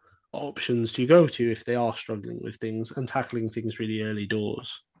options to go to if they are struggling with things, and tackling things really early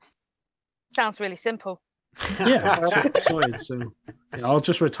doors. Sounds really simple. Sorry, so I'll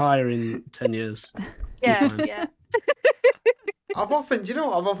just retire in 10 years. I've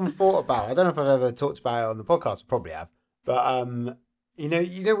often thought about, I don't know if I've ever talked about it on the podcast, I probably have, but you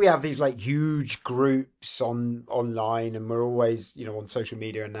know, we have these like huge groups online, and we're always, you know, on social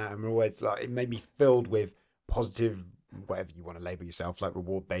media and that, and we're always like, it may be filled with positive, whatever you want to label yourself, like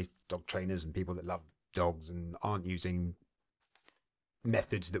reward-based dog trainers and people that love dogs and aren't using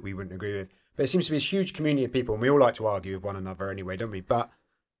methods that we wouldn't agree with. But it seems to be this huge community of people, and we all like to argue with one another anyway, don't we? But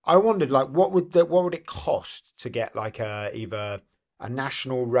I wondered, like, what would it cost to get like either a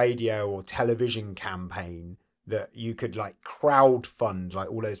national radio or television campaign that you could like crowd fund, like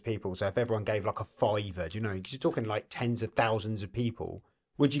all those people. So if everyone gave like a $5, do you know, because you're talking like tens of thousands of people,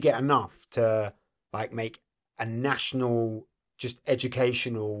 would you get enough to like make a national, just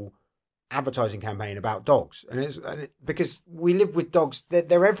educational advertising campaign about dogs? Because we live with dogs,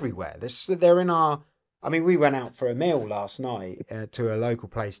 they're everywhere. They're in our, I mean, we went out for a meal last night to a local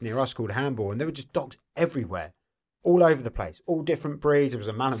place near us called Handball, and there were just dogs everywhere, all over the place, all different breeds. There was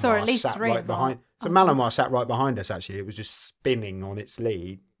a Malinois sat right behind. So Malinois sat right behind us. Actually, it was just spinning on its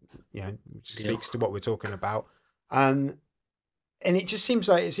lead. You know, which speaks to what we're talking about. And it just seems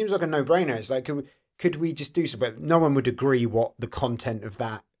like a no-brainer. It's like, could we just do so? But no one would agree what the content of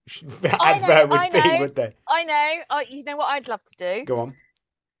that advert would be, would they? I know. You know what I'd love to do? Go on.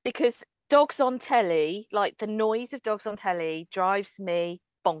 Because dogs on telly, like the noise of dogs on telly, drives me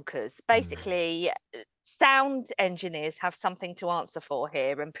bonkers. Basically, sound engineers have something to answer for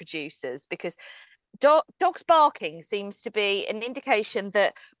here, and producers, because dogs barking seems to be an indication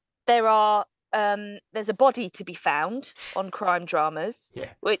that there's a body to be found on crime dramas,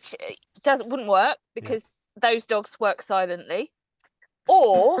 which wouldn't work because those dogs work silently.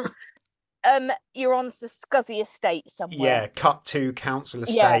 or you're on a scuzzy estate somewhere. Yeah, cut to council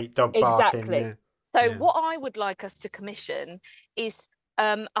estate, dog barking. Exactly. Yeah. So what I would like us to commission is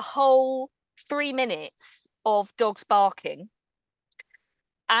a whole 3 minutes of dogs barking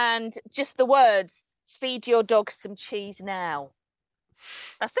and just the words, feed your dog some cheese now.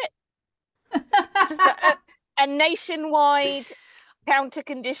 That's it. Just a nationwide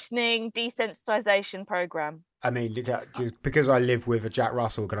counter-conditioning desensitization program. I mean, just because I live with a Jack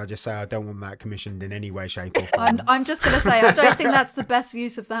Russell, can I just say I don't want that commissioned in any way, shape or form? I'm just going to say, I don't think that's the best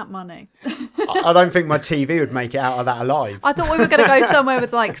use of that money. I don't think my TV would make it out of that alive. I thought we were going to go somewhere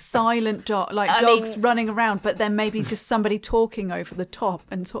with like silent dogs running around, but then maybe just somebody talking over the top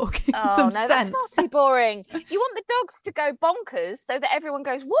and talking some sense. That's far too boring. You want the dogs to go bonkers so that everyone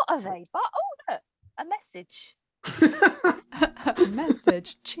goes, what are they? But look, a message. A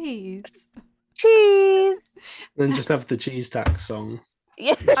message. Cheese. Then just have the cheese tax song.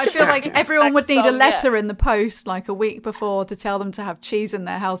 Yeah. I feel like everyone would need a letter in the post like a week before to tell them to have cheese in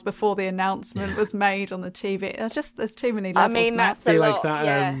their house before the announcement was made on the TV. There's too many levels. I mean, now. that's a lot, like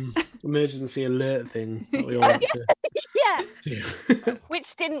that emergency alert thing that we all had to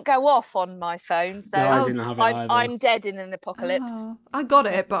which didn't go off on my phone. So no, I didn't have it either. I'm dead in an apocalypse. Oh, I got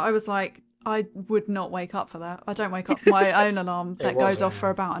it, but I was like, I would not wake up for that. I don't wake up for my own alarm that goes off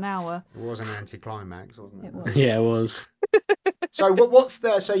for about an hour. It was an anticlimax, wasn't it? It was. Yeah, it was. So what's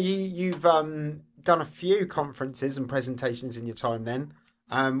the? So you've done a few conferences and presentations in your time. Then,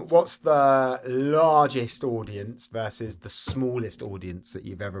 what's the largest audience versus the smallest audience that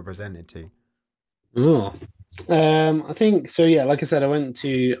you've ever presented to? Oh, I think so. Yeah, like I said, I went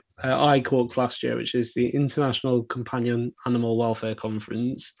to ICORC last year, which is the International Companion Animal Welfare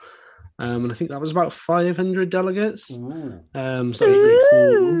Conference. And I think that was about 500 delegates. So that was pretty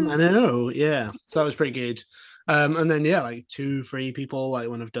cool. I know, yeah. So that was pretty good. And then, like 2-3 people, like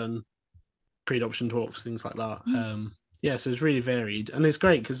when I've done pre-adoption talks, things like that. So it's really varied. And it's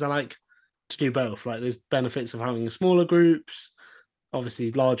great because I like to do both. Like there's benefits of having smaller groups.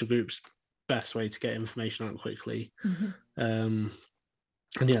 Obviously, larger groups, best way to get information out quickly. And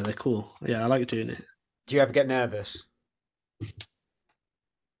yeah, they're cool. Yeah, I like doing it. Do you ever get nervous?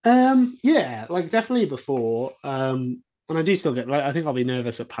 Yeah, like definitely before. And I do still get like I think I'll be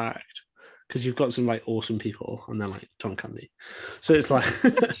nervous at Pact because you've got some like awesome people and then like Tom Candy. So it's like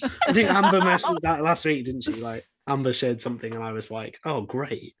I think Amber mentioned that last week, didn't she? Like Amber shared something and I was like, oh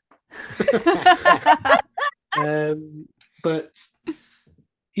great. But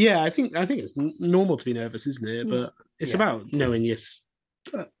yeah, I think it's normal to be nervous, isn't it? But it's about knowing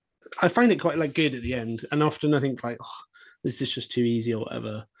I find it quite like good at the end, and often I think like, oh, is this just too easy or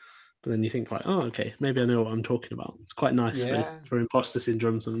whatever? But then you think like, oh, okay, maybe I know what I'm talking about. It's quite nice for imposter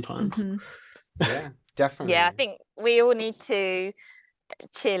syndrome sometimes. Yeah, definitely. Yeah, I think we all need to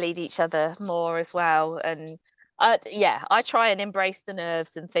cheerlead each other more as well. And I try and embrace the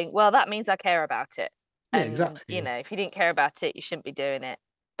nerves and think, well, that means I care about it. And, exactly. You know, if you didn't care about it, you shouldn't be doing it.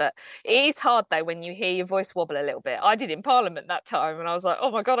 But it is hard though when you hear your voice wobble a little bit. I did in Parliament that time, and I was like,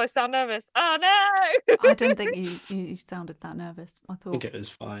 "Oh my god, I sound nervous." Oh no! I didn't think you sounded that nervous. I thought it was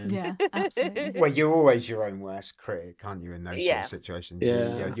fine. Yeah, absolutely. Well, you're always your own worst critic, can't you? In those sort of situations,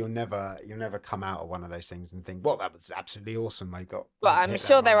 yeah. You'll never come out of one of those things and think, "Well, that was absolutely awesome." I got. Well, I'm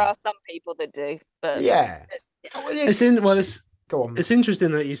sure there are some people that do, but yeah, Go on. It's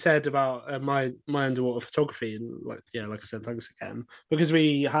interesting that you said about my underwater photography, and like I said, thanks again, because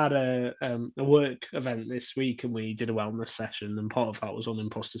we had a work event this week and we did a wellness session, and part of that was on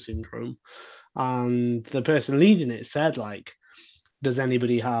imposter syndrome, and the person leading it said like, does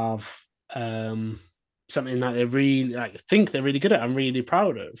anybody have something that they really like think they're really good at and really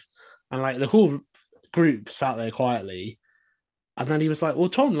proud of, and like the whole group sat there quietly. And then he was like, well,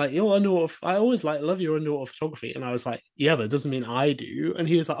 Tom, like your underwater, I always like love your underwater photography. And I was like, yeah, but it doesn't mean I do. And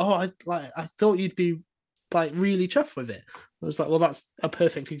he was like, oh, I thought you'd be like really chuffed with it. I was like, well, that's a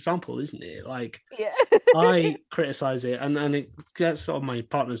perfect example, isn't it? Like, I criticize it and it gets on my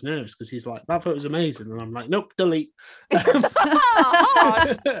partner's nerves because he's like, that photo's amazing. And I'm like, nope, delete.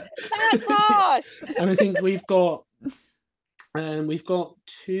 Harsh. That's harsh. And I think we've got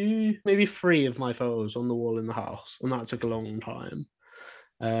 2, maybe 3 of my photos on the wall in the house, and that took a long time.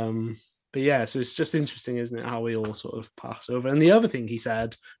 But yeah, so it's just interesting, isn't it, how we all sort of pass over. And the other thing he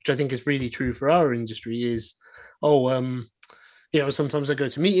said, which I think is really true for our industry, is, sometimes I go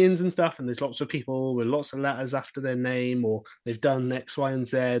to meetings and stuff, and there's lots of people with lots of letters after their name, or they've done X, Y, and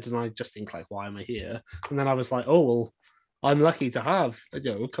Z, and I just think like, why am I here? And then I was like, oh well, I'm lucky to have a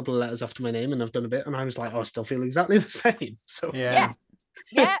couple of letters after my name, and I've done a bit, and I was like, I still feel exactly the same. So yeah,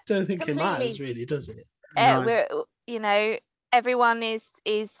 don't think it matters really, does it? We're everyone is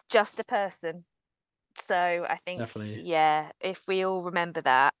just a person. So I think, Definitely. yeah, if we all remember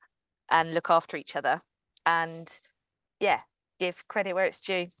that and look after each other and, yeah, give credit where it's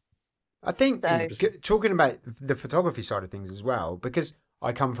due. I think So, talking about the photography side of things as well, because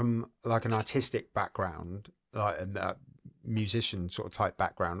I come from like an artistic background, like a musician sort of type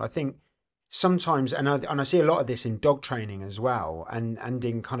background. I think sometimes, and I see a lot of this in dog training as well, and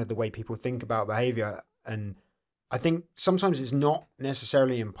in kind of the way people think about behavior. And I think sometimes it's not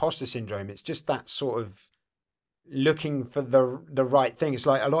necessarily imposter syndrome. It's just that sort of looking for the right thing. It's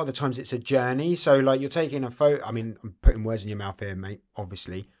like a lot of the times it's a journey. So like you're taking a photo. I mean, I'm putting words in your mouth here, mate,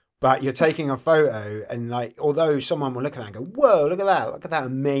 obviously. But you're taking a photo, and like, although someone will look at that and go, "Whoa, look at that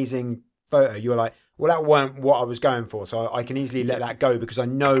amazing photo," you're like, "Well, that weren't what I was going for, so I can easily let that go because I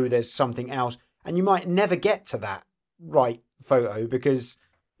know there's something else." And you might never get to that right photo because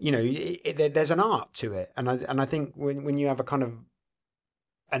there's an art to it, and I think when you have a kind of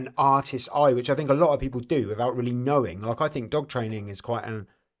an artist's eye, which I think a lot of people do without really knowing, like I think dog training is quite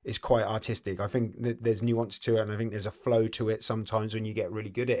artistic. I think that there's nuance to it, and I think there's a flow to it sometimes when you get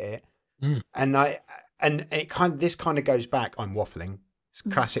really good at it. And this kind of goes back. I'm waffling. It's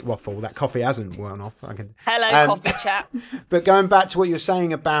classic waffle. That coffee hasn't worn off. Hello, coffee chat. But going back to what you're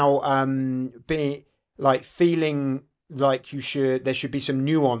saying about being like feeling like there should be some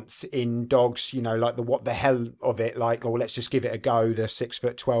nuance in dogs, like the what the hell of it, like, or let's just give it a go. The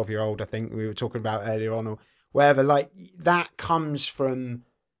 6'12" I think we were talking about earlier on, or wherever, like that comes from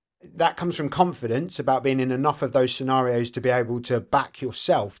confidence about being in enough of those scenarios to be able to back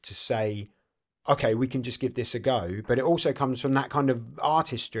yourself to say, okay, we can just give this a go. But it also comes from that kind of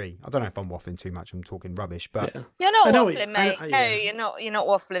artistry. I don't know if I'm waffling too much. I'm talking rubbish, but you're not waffling, mate. No, you're not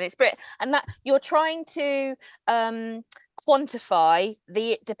waffling. It's brilliant. And that you're trying to quantify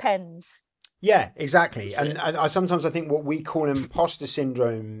the it depends. Yeah, exactly. And I sometimes I think what we call imposter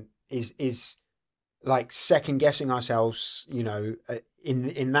syndrome is like second guessing ourselves,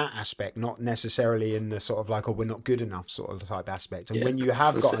 in that aspect, not necessarily in the sort of like, oh, we're not good enough sort of type aspect. And when you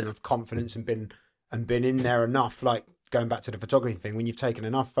have got enough confidence and been in there enough, like going back to the photography thing, when you've taken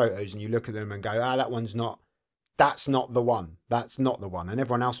enough photos and you look at them and go, that's not the one. And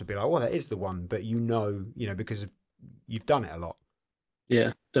everyone else would be like, well, that is the one. But because you've done it a lot.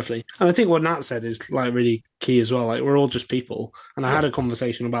 Yeah, definitely. And I think what Nat said is like really key as well. Like we're all just people. And I had a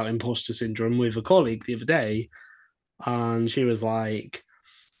conversation about imposter syndrome with a colleague the other day, and she was like,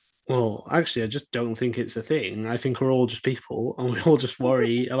 well, actually, I just don't think it's a thing. I think we're all just people and we all just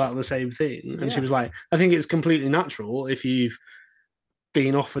worry about the same thing. And she was like, I think it's completely natural if you've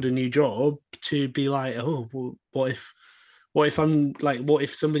been offered a new job to be like, oh, well, what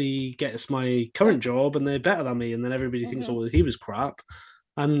if somebody gets my current job and they're better than me, and then everybody thinks, oh, well, he was crap.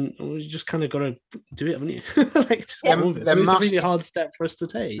 And we just kind of got to do it, haven't you? It's a really hard step for us to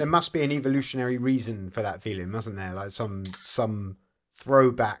take. There must be an evolutionary reason for that feeling, mustn't there? Like some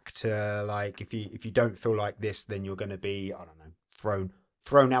throwback to like if you don't feel like this, then you're going to be, I don't know,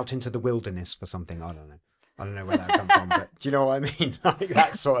 thrown out into the wilderness for something. I don't know where that comes from, but do you know what I mean? Like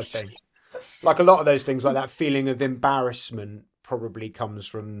that sort of thing. Like a lot of those things, like that feeling of embarrassment, probably comes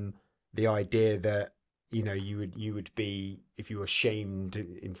from the idea that you would be, if you were shamed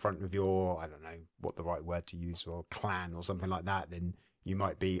in front of your, I don't know what the right word to use, or clan or something like that, then you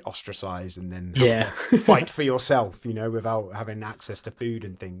might be ostracized and then fight for yourself, without having access to food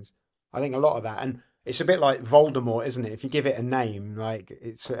and things. I think a lot of that, and it's a bit like Voldemort, isn't it? If you give it a name, like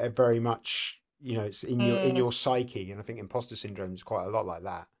it's very much, it's in your psyche, and I think imposter syndrome is quite a lot like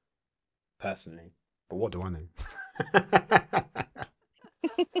that. Personally, but what do I know?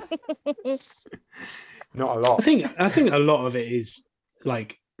 Not a lot. I think a lot of it is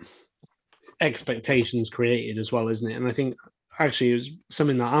like expectations created as well, isn't it? And I think actually it was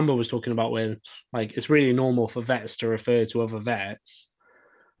something that Amber was talking about, when like it's really normal for vets to refer to other vets,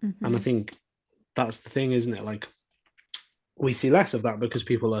 and I think that's the thing, isn't it? Like we see less of that because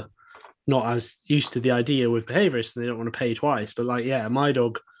people are not as used to the idea with behaviorists, and they don't want to pay twice. But like, my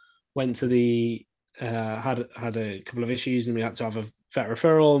dog went to the had a couple of issues, and we had to have a vet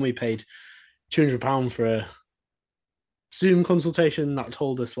referral, and we paid £200 for a Zoom consultation that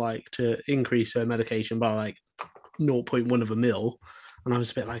told us like to increase her medication by like 0.1 of a mil. And I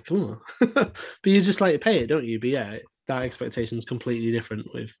was a bit like, oh, but you just like pay it, don't you? But yeah, that expectation is completely different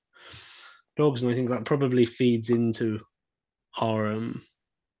with dogs, and I think that probably feeds into our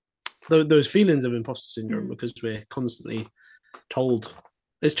those feelings of imposter syndrome, because we're constantly told.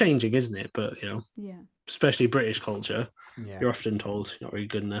 It's changing, isn't it? But especially British culture, you're often told you're not really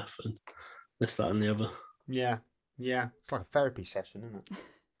good enough, and this, that, and the other. Yeah. It's like a therapy session, isn't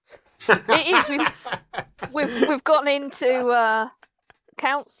it? It is. We've gotten into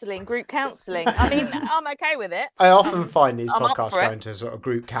counselling, group counselling. I mean, I'm okay with it. I often find these I'm up podcasts for it. go into a sort of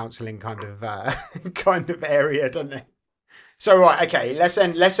group counselling kind of area, don't they? So right, okay, let's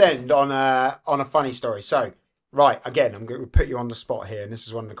end on a funny story. So right, again, I'm going to put you on the spot here, and this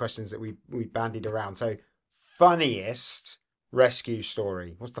is one of the questions that we bandied around. So, funniest rescue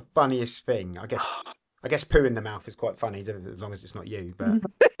story. What's the funniest thing? I guess poo in the mouth is quite funny, as long as it's not you. But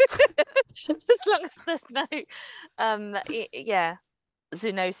As long as there's no,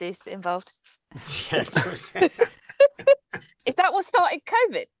 zoonosis involved. yes. Is that what started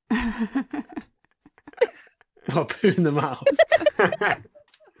COVID? Well, poo in the mouth.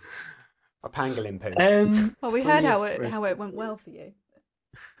 A pangolin poo. Well, we heard how it went well for you.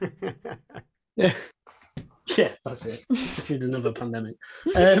 Yeah. Yeah, that's it. Just need another pandemic.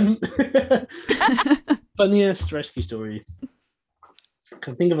 Funniest rescue story. I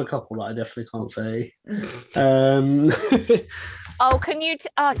can think of a couple that I definitely can't say. Oh, can you?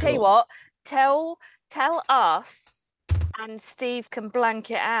 I'll tell you what. Tell us, and Steve can blank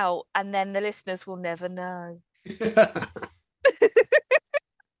it out, and then the listeners will never know. You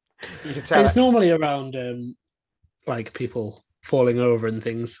can tell It's normally around like people falling over and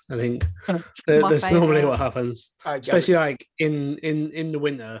things. I think that's normally what happens, especially like in the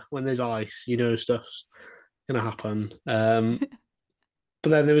winter when there's ice. Stuff's gonna happen. But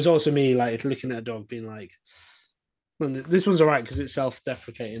then there was also me like looking at a dog, being like, well, "This one's alright because it's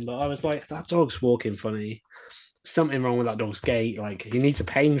self-deprecating." But I was like, "That dog's walking funny. Something wrong with that dog's gait. Like he needs a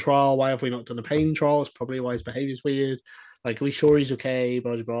pain trial. Why have we not done a pain trial? It's probably why his behaviour's weird. Like, are we sure he's okay?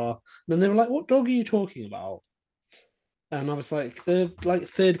 Blah blah blah." And then they were like, "What dog are you talking about?" And I was like, "The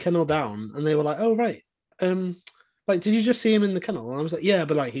third kennel down." And they were like, "Oh right. Like, did you just see him in the kennel?" And I was like, "Yeah,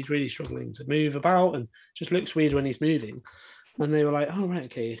 but like he's really struggling to move about and just looks weird when he's moving." And they were like, "Oh right,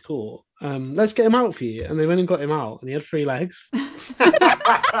 okay, cool. Let's get him out for you." And they went and got him out, and he had 3 legs.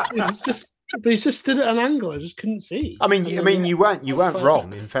 He's just stood at an angle. I just couldn't see. I mean, you weren't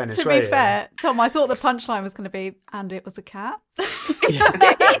wrong. In fairness, to be fair, Tom, I thought the punchline was going to be, "And it was a cat." Yeah.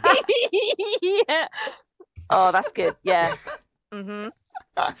 Oh, that's good. Yeah. Mm-hmm.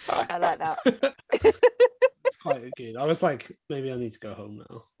 I like that. It's quite good. I was like, maybe I need to go home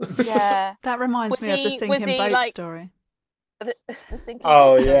now. Yeah. That reminds me of the sinking boat story.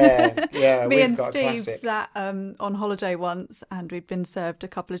 Oh yeah. Me and Steve sat on holiday once, and we'd been served a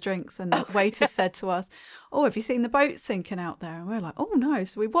couple of drinks, and the waiter said to us, "Oh, have you seen the boat sinking out there?" And we were like, "Oh no."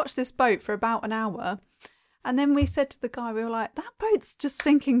 So we watched this boat for about an hour, and then we said to the guy, we were like, "That boat's just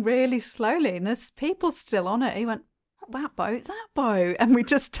sinking really slowly, and there's people still on it." He went, "Not that boat," and we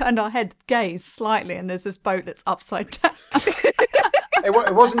just turned our head, gazed slightly, and there's this boat that's upside down. It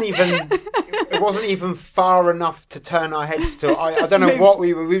wasn't even far enough to turn our heads to. I don't know what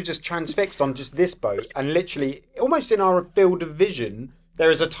we were just transfixed on just this boat, and literally almost in our field of vision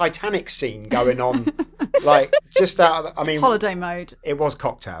there is a Titanic scene going on, like just out of, holiday mode. It was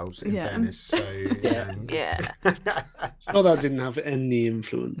cocktails in fairness, so yeah. Well, that didn't have any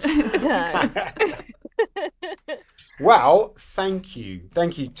influence. Well, thank you,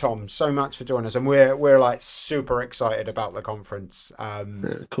 Tom, so much for joining us, and we're like super excited about the conference.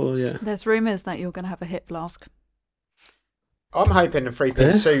 Cool, yeah. There's rumours that you're going to have a hip flask. I'm hoping a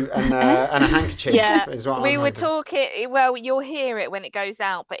 3-piece suit and a handkerchief. Yeah, is what we I'm were hoping. talking. Well, you'll hear it when it goes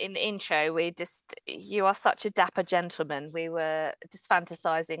out, but in the intro, you are such a dapper gentleman. We were just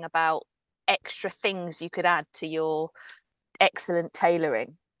fantasizing about extra things you could add to your excellent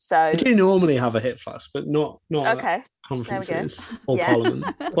tailoring. So I do normally have a hip flask, but not okay. at conferences There we or go.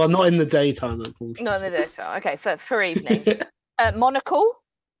 Parliament. Well, not in the daytime at conferences. Not in the daytime. Okay, for evening. Monocle.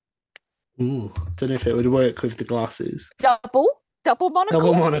 Ooh, don't know if it would work with the glasses. Double monocle.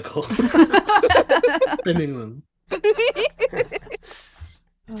 Double monocle. Spinning them.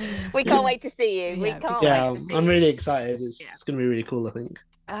 We can't wait to see you. We can't Yeah, wait to see I'm you. really excited. It's going to be really cool, I think.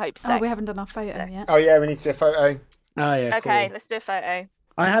 I hope so. Oh, we haven't done our photo yet. Oh yeah, we need to see a photo. Oh yeah. Okay, cool. let's do a photo.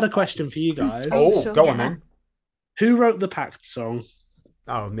 I had a question for you guys. Oh, sure. go on then. Who wrote the Pact song?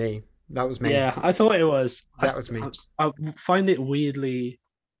 Oh, me. That was me. Yeah, I thought it was. That was me. I find it weirdly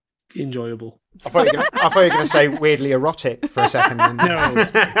enjoyable. I thought you were going to say weirdly erotic for a second. Then. No,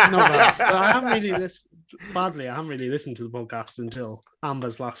 not that. But I haven't really listened to the podcast until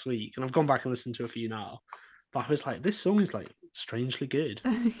Amber's last week, and I've gone back and listened to a few now. But I was like, this song is like strangely good.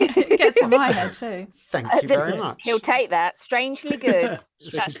 It gets in my head too. Thank you very much. He'll take that. Strangely good.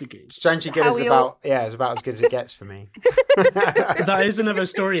 Strangely good. Strangely good How is we about it's about as good as it gets for me. That is another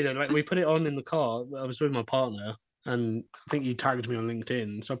story though. Like we put it on in the car. I was with my partner, and I think you tagged me on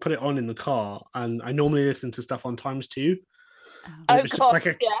LinkedIn. So I put it on in the car, and I normally listen to stuff on times 2. And Oh it was just god, like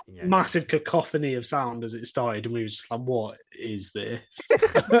a yeah. massive cacophony of sound as it started, and we were just like, "What is this?"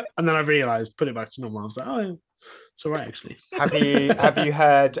 And then I realised, put it back to normal. I was like, "Oh, yeah, it's all right actually." Have you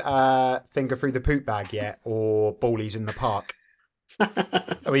heard Finger Through the Poop Bag yet, or Ballies in the Park?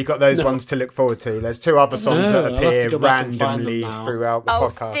 We've got those ones to look forward to. There's two other songs that I'll have to appear go back and find them randomly now. throughout the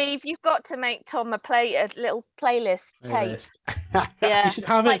podcast. Steve, you've got to make Tom a little playlist tape. Yeah, You should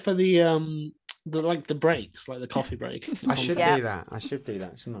have it for the breaks, like the coffee break. I should do that.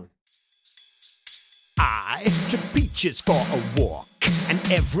 Shouldn't I took Peaches for a walk, and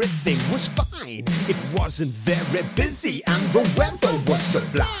everything was fine. It wasn't very busy, and the weather was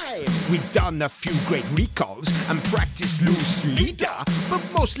sublime. We'd done a few great recalls and practiced loose leader, but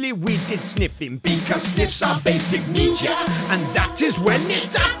mostly we did sniffing because sniffs are basic needs, yeah. And that is when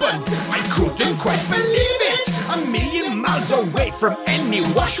it happened. I couldn't quite believe it. A million miles away from any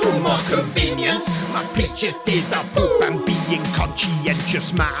washroom or convenience, my Peaches did a poop, and being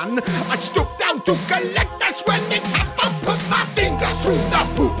conscientious man, I stooped down to collect. That's when it happened. Put my fingers through the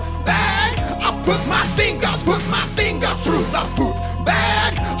poop bag. I put my fingers through the poop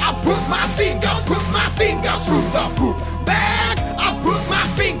bag. I put my fingers through the poop bag. I put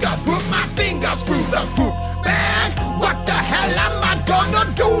my fingers through the poop bag. What the hell am I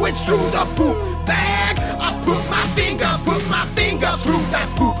gonna do? It's through the poop bag. I put my fingers through that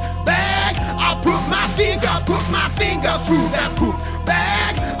poop bag. I put my fingers through that poop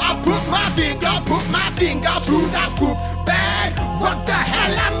bag. I put my fingers through that poop bag. What the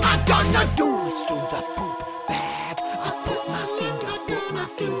hell am I gonna do? It's through the poop bag. I put my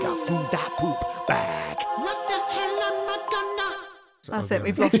finger through that poop bag. What the hell am I gonna? That's it.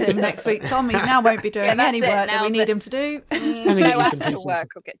 We've lost him next week. Tommy now won't be doing any work that we need him to do. No actual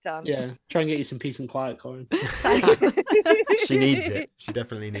work will get done. Yeah, try and get you some peace and quiet, Corin. She needs it. She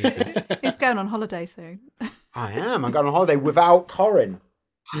definitely needs it. He's going on holiday soon. I am. I'm going on holiday without Corin.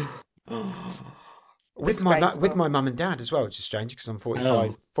 With my mum and dad as well, which is strange because I'm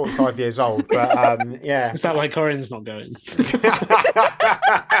 45 years old. But yeah, is that why Corin's not going?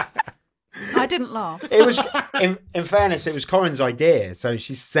 I didn't laugh. It was, in fairness, it was Corin's idea. So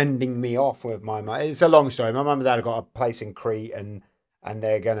she's sending me off with my mum. It's a long story. My mum and dad have got a place in Crete, and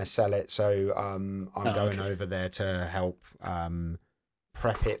they're going to sell it. So I'm going over there to help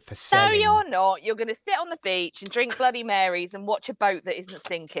prep it for selling. No, you're not. You're going to sit on the beach and drink Bloody Marys and watch a boat that isn't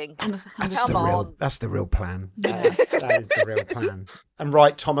sinking. Come on. That's the real plan. That is the real plan. And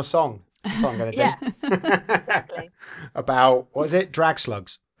write Tom a song. That's what I'm going to do. Yeah, exactly. About, what is it? Drag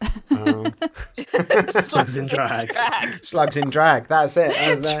slugs. Slugs in drag. Slugs in drag. That's it.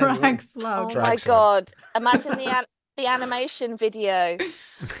 Drag slug. Oh my god! Imagine the animation video.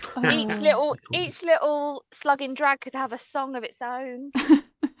 Each little slug in drag could have a song of its own.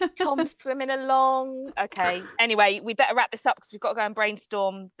 Tom swimming along. Okay. Anyway, we better wrap this up because we've got to go and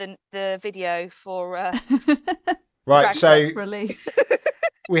brainstorm the video for. Right. So release.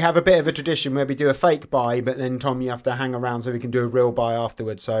 We have a bit of a tradition where we do a fake buy, but then Tom, you have to hang around so we can do a real buy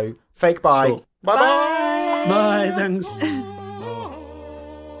afterwards. So fake buy. Cool. Bye bye. Bye. Thanks.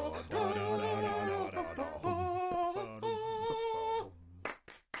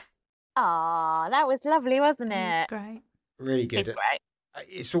 Ah, that was lovely, wasn't it? Great. Really good. It's great.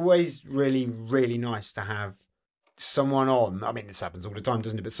 It's always really, really nice to have someone on. I mean, this happens all the time,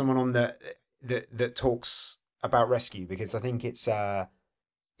 doesn't it? But someone on that talks about rescue, because I think it's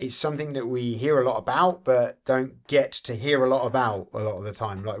something that we hear a lot about, but don't get to hear a lot about a lot of the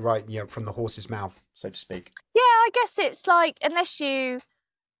time. Like from the horse's mouth, so to speak. Yeah, I guess it's like, unless you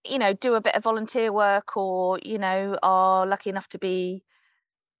do a bit of volunteer work, or are lucky enough to be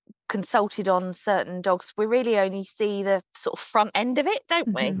consulted on certain dogs, we really only see the sort of front end of it,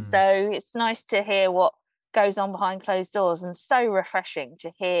 don't we? Mm-hmm. So it's nice to hear what goes on behind closed doors, and so refreshing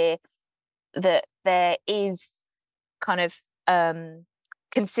to hear that there is kind of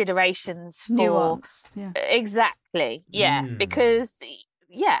considerations for nuance. Yeah, exactly. Yeah, because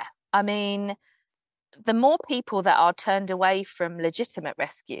I mean, the more people that are turned away from legitimate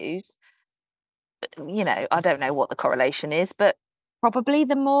rescues, I don't know what the correlation is, but probably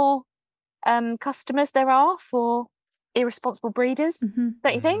the more customers there are for irresponsible breeders. Mm-hmm.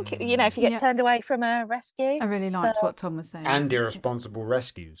 Don't you think? If you get turned away from a rescue. I really liked what Tom was saying. And irresponsible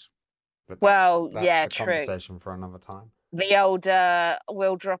rescues. But that's a conversation for another time. The old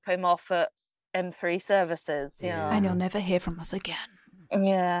we'll drop him off at M3 services. Yeah. And you'll never hear from us again.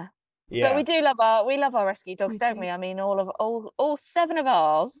 Yeah. Yeah. But we love our rescue dogs, don't we? I mean, all 7 of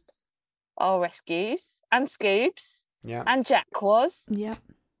ours are rescues, and Scoobs. Yeah. And Jack was. Yeah.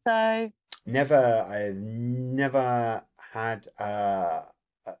 So I've never had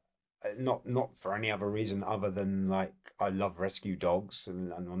not for any other reason other than like I love rescue dogs,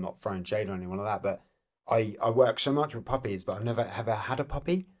 and I'm not throwing shade on anyone like that, but I work so much with puppies, but I've never ever had a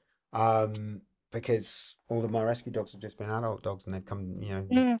puppy, because all of my rescue dogs have just been adult dogs, and they've come,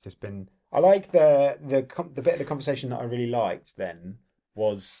 just been. I like the bit of the conversation that I really liked then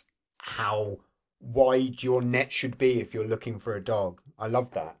was how wide your net should be if you're looking for a dog. I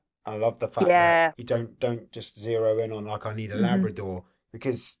love that. I love the fact that you don't just zero in on like I need a Labrador,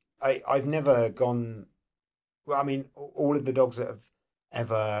 because I've never gone. Well, I mean, all of the dogs that have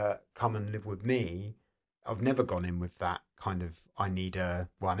ever come and lived with me, I've never gone in with that kind of I need a.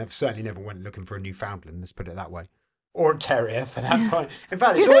 Well, I certainly never went looking for a Newfoundland. Let's put it that way, or a terrier for that point. In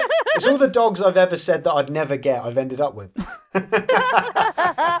fact, it's all the dogs I've ever said that I'd never get. I've ended up with.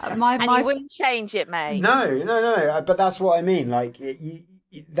 And you wouldn't change it, mate. No. But that's what I mean. Like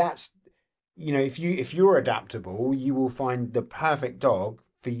that's, if you're adaptable, you will find the perfect dog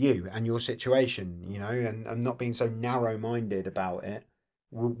for you and your situation. And not being so narrow-minded about it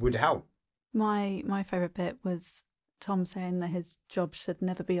would help. My favourite bit was Tom saying that his job should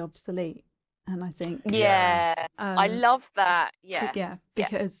never be obsolete, and I think I love that.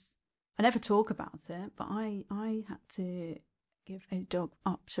 Because I never talk about it, but I had to give a dog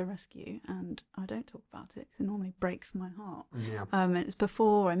up to rescue, and I don't talk about it because it normally breaks my heart. It was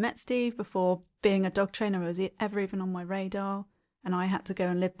before I met Steve, before being a dog trainer was ever even on my radar, and I had to go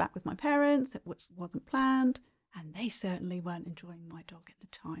and live back with my parents, which wasn't planned, and they certainly weren't enjoying my dog at the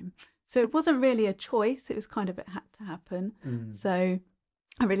time. So it wasn't really a choice, it was kind of, it had to happen. So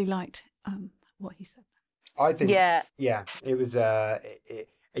I really liked what he said. I think it was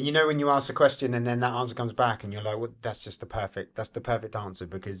and when you ask a question and then that answer comes back and you're like, well, that's the perfect answer,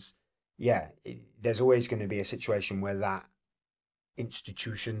 because there's always going to be a situation where that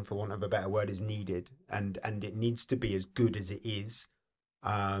institution, for want of a better word, is needed, and it needs to be as good as it is,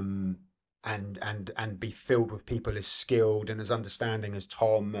 and be filled with people as skilled and as understanding as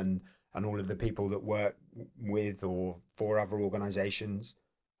Tom and all of the people that work with or for other organizations.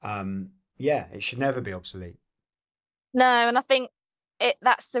 It should never be obsolete. No, and I think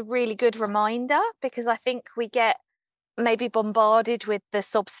that's a really good reminder, because I think we get maybe bombarded with the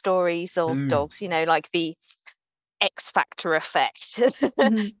sob stories of dogs, like the X Factor effect.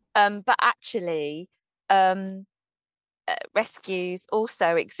 But actually, rescues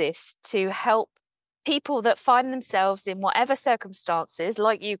also exist to help people that find themselves in whatever circumstances,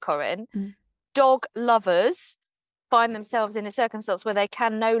 like you, Corinne, dog lovers find themselves in a circumstance where they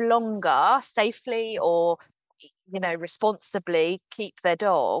can no longer safely or responsibly keep their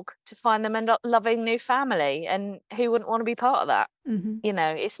dog, to find them a loving new family, and who wouldn't want to be part of that?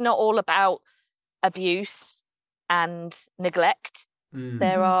 It's not all about abuse and neglect.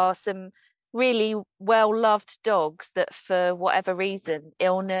 There are some really well loved dogs that, for whatever reason,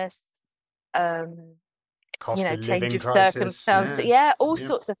 illness, change of circumstance,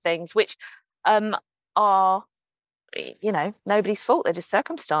 sorts of things, which are nobody's fault, they're just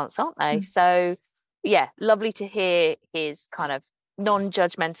circumstance, aren't they? So lovely to hear his kind of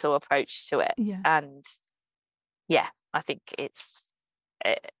non-judgmental approach to it. And I think it's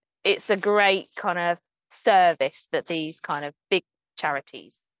a great kind of service that these kind of big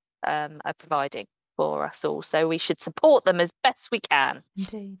charities are providing for us all, so we should support them as best we can.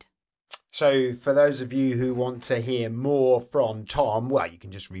 Indeed. So for those of you who want to hear more from Tom, well, you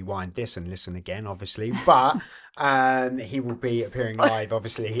can just rewind this and listen again, obviously. But he will be appearing live,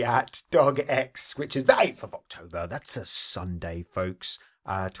 obviously, at Dog X, which is the 8th of October. That's a Sunday, folks,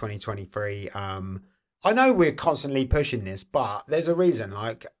 2023. I know we're constantly pushing this, but there's a reason.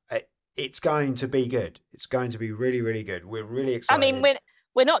 Like, it's going to be good. It's going to be really, really good. We're really excited. I mean,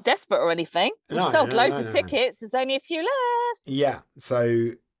 we're not desperate or anything. We've sold loads of tickets. There's only a few left. Yeah,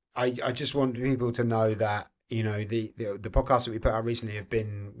 so I just want people to know that, the podcasts that we put out recently have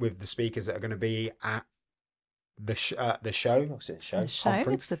been with the speakers that are going to be at the show. What's it?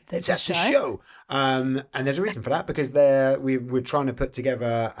 Conference. It's at the show. And there's a reason for that, because we're trying to put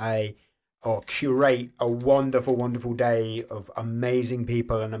together curate a wonderful, wonderful day of amazing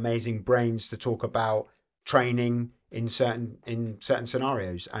people and amazing brains to talk about training in certain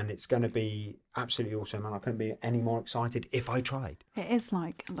scenarios, and it's going to be absolutely awesome, and I couldn't be any more excited if I tried. It is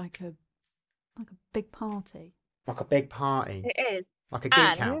like a big party. Like a big party. It is. Like a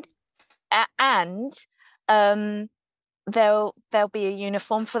geek out. And there'll be a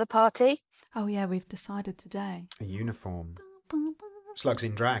uniform for the party. Oh yeah, we've decided today. A uniform. Slugs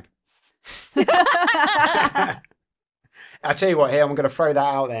in drag. I'll tell you what, here I'm going to throw that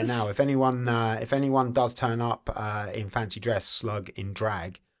out there now. If anyone does turn up in fancy dress, Slug in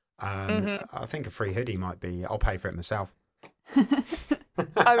drag, I think a free hoodie might be. I'll pay for it myself.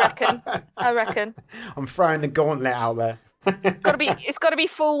 I reckon. I'm throwing the gauntlet out there. It's got to be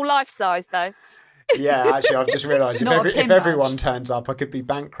full life size though. Yeah, actually, I've just realised if everyone turns up, I could be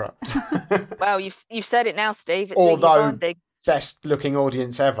bankrupt. Well, you've said it now, Steve. It's Although best looking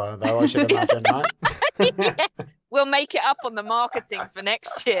audience ever, though, I should imagine, right? Yeah, we'll make it up on the marketing for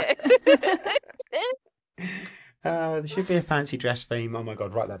next year. There should be a fancy dress theme. Oh my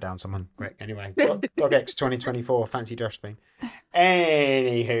God, write that down, someone. Quick. Anyway, DogX 2024 fancy dress theme.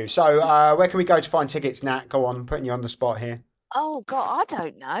 Anywho, so where can we go to find tickets, Nat? Go on, I'm putting you on the spot here. Oh God, I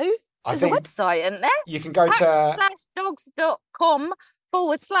don't know. There's a website, isn't there? You can go to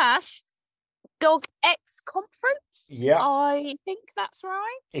pact-dogs.com/DogX conference. Yeah. I think that's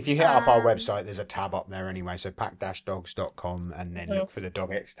right. If you hit up our website, there's a tab up there anyway. So pact-dogs.com and then look for the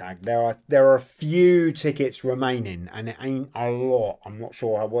DogX tag. There are a few tickets remaining and it ain't a lot. I'm not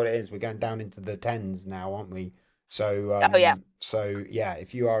sure what it is. We're going down into the tens now, aren't we? So, yeah. So, yeah,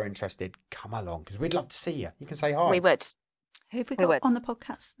 if you are interested, come along because we'd love to see you. You can say hi. We would. Who have we got on the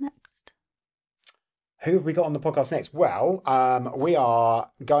podcast next? Who have we got on the podcast next? Well, we are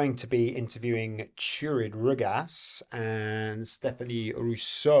going to be interviewing Turid Rugas and Stephanie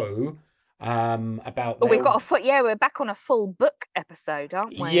Rousseau about. But we've got we're back on a full book episode,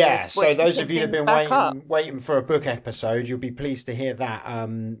 aren't we? Yeah. So those of you that have been waiting for a book episode, you'll be pleased to hear that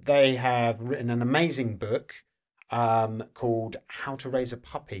they have written an amazing book called How to Raise a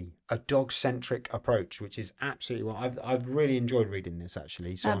Puppy, a dog-centric approach, which is absolutely I've really enjoyed reading this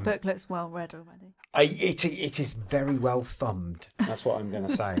actually. So that book looks well read already. It is very well thumbed. That's what I'm going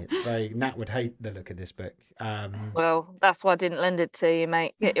to say. Nat would hate the look of this book. Well, that's why I didn't lend it to you,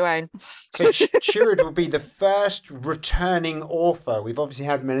 mate. Get your own. So Turid will be the first returning author. We've obviously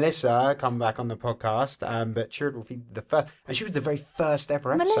had Melissa come back on the podcast, but Turid will be the first, and she was the very first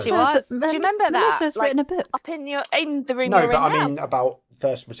ever episode. She was. Do you remember that? Melissa's written a book up in the room. No, but I mean about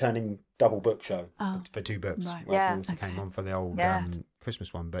first returning double book show for 2 books. Right. Yeah, came on for the old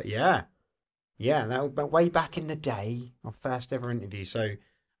Christmas one, but yeah, that was way back in the day, our first ever interview. So,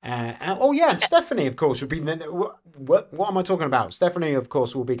 and Stephanie, of course, would be. What am I talking about? Stephanie, of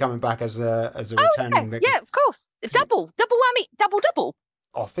course, will be coming back as a returning. Yeah, of course, double whammy, double.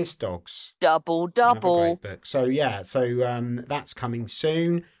 Office Dogs. Double. Great book. So that's coming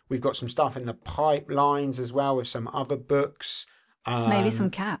soon. We've got some stuff in the pipelines as well with some other books. Maybe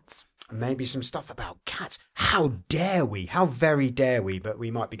some cats. Maybe some stuff about cats. How dare we? How very dare we? But we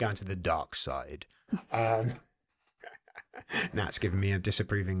might be going to the dark side. Nat's giving me a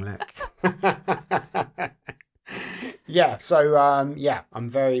disapproving look. Yeah, so I'm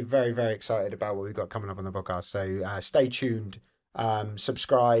very, very, very excited about what we've got coming up on the podcast. So stay tuned,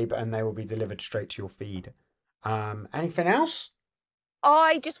 subscribe, and they will be delivered straight to your feed. Anything else?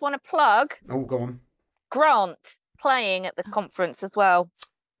 I just want to plug. Oh, go on. Grant playing at the conference as well.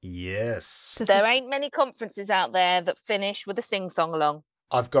 Yes. There ain't many conferences out there that finish with a sing-song along.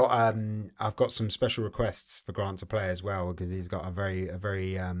 I've got some special requests for Grant to play as well because he's got a very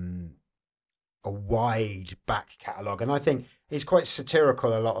wide back catalogue, and I think he's quite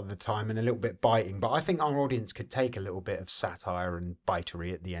satirical a lot of the time and a little bit biting. But I think our audience could take a little bit of satire and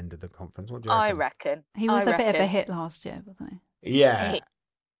bitery at the end of the conference. What do you reckon? I reckon He was a bit of a hit last year, wasn't he? Yeah.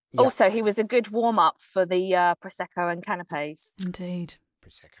 Also, he was a good warm-up for the Prosecco and Canapes. Indeed.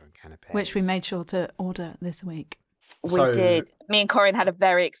 Prosecco and Canapes. Which we made sure to order this week. We did. Me and Corinne had a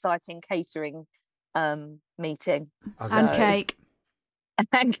very exciting catering meeting. And cake.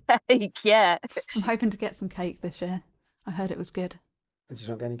 And cake, yeah. I'm hoping to get some cake this year. I heard it was good. Did you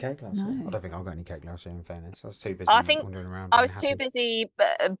not get any cake last year? I don't think I got any cake last year, in fairness. I was too busy wandering around. I was too busy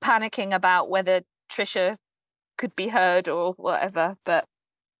panicking about whether Trisha could be heard or whatever. But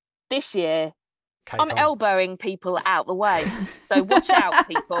this year, I'm elbowing people out the way. So watch out,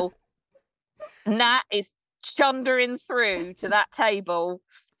 people. Nat is chundering through to that table.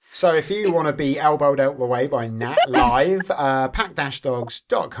 So if you want to be elbowed out the way by Nat live,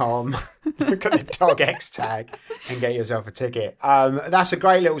 pack-dogs.com, look at the DogX tag and get yourself a ticket. That's a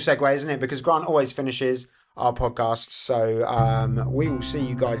great little segue, isn't it? Because Grant always finishes our podcasts. So we will see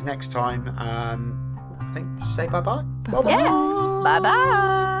you guys next time. I think say bye-bye. Bye-bye. Yeah.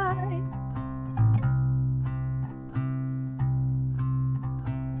 Bye-bye.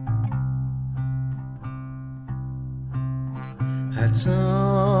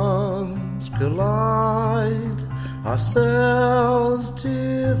 Atoms collide, ourselves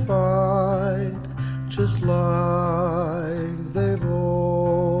divide, just like they've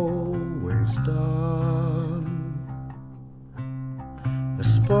always done. A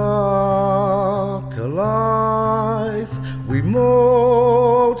spark alive, we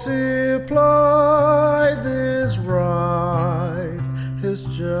multiply. This ride has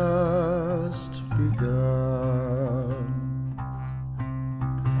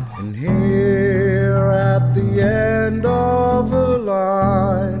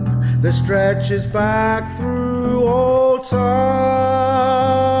that stretches back through all time.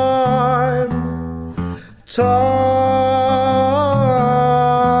 Time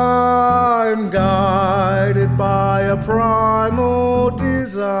guided by a primal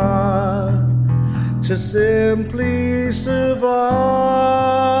desire to simply survive.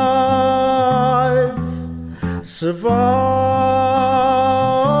 Survive,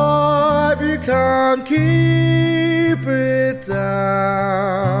 you can't keep it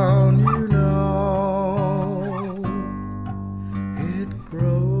down, you know. It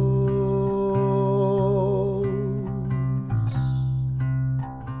grows.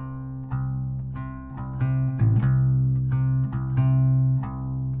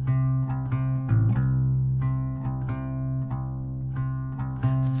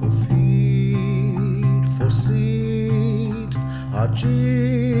 For feed, for seed, our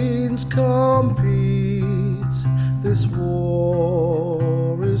genes compete. This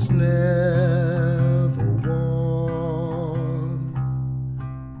war is never won.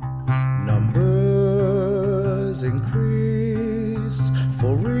 Numbers increase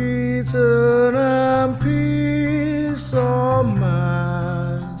for reason and peace en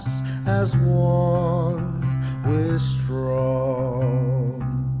masse as one we're strong.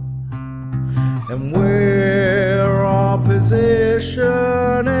 And where opposition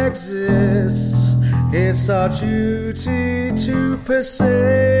exists, it's our duty to persist,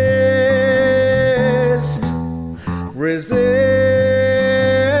 resist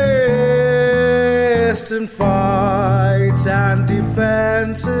and fight and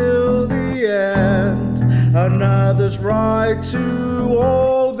defend till the end. Another's right to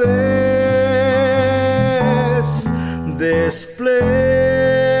all this bliss,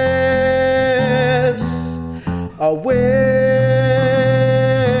 a wish,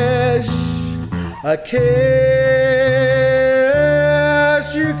 a kiss.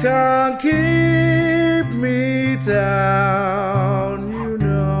 You can't keep me down, you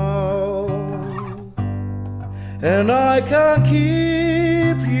know, and I can't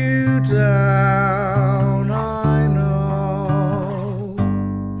keep you down, I know,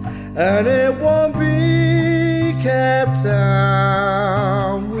 and it won't be kept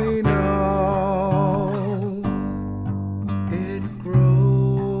down, we know. It grows.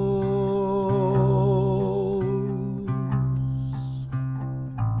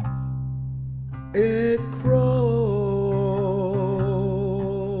 It grows.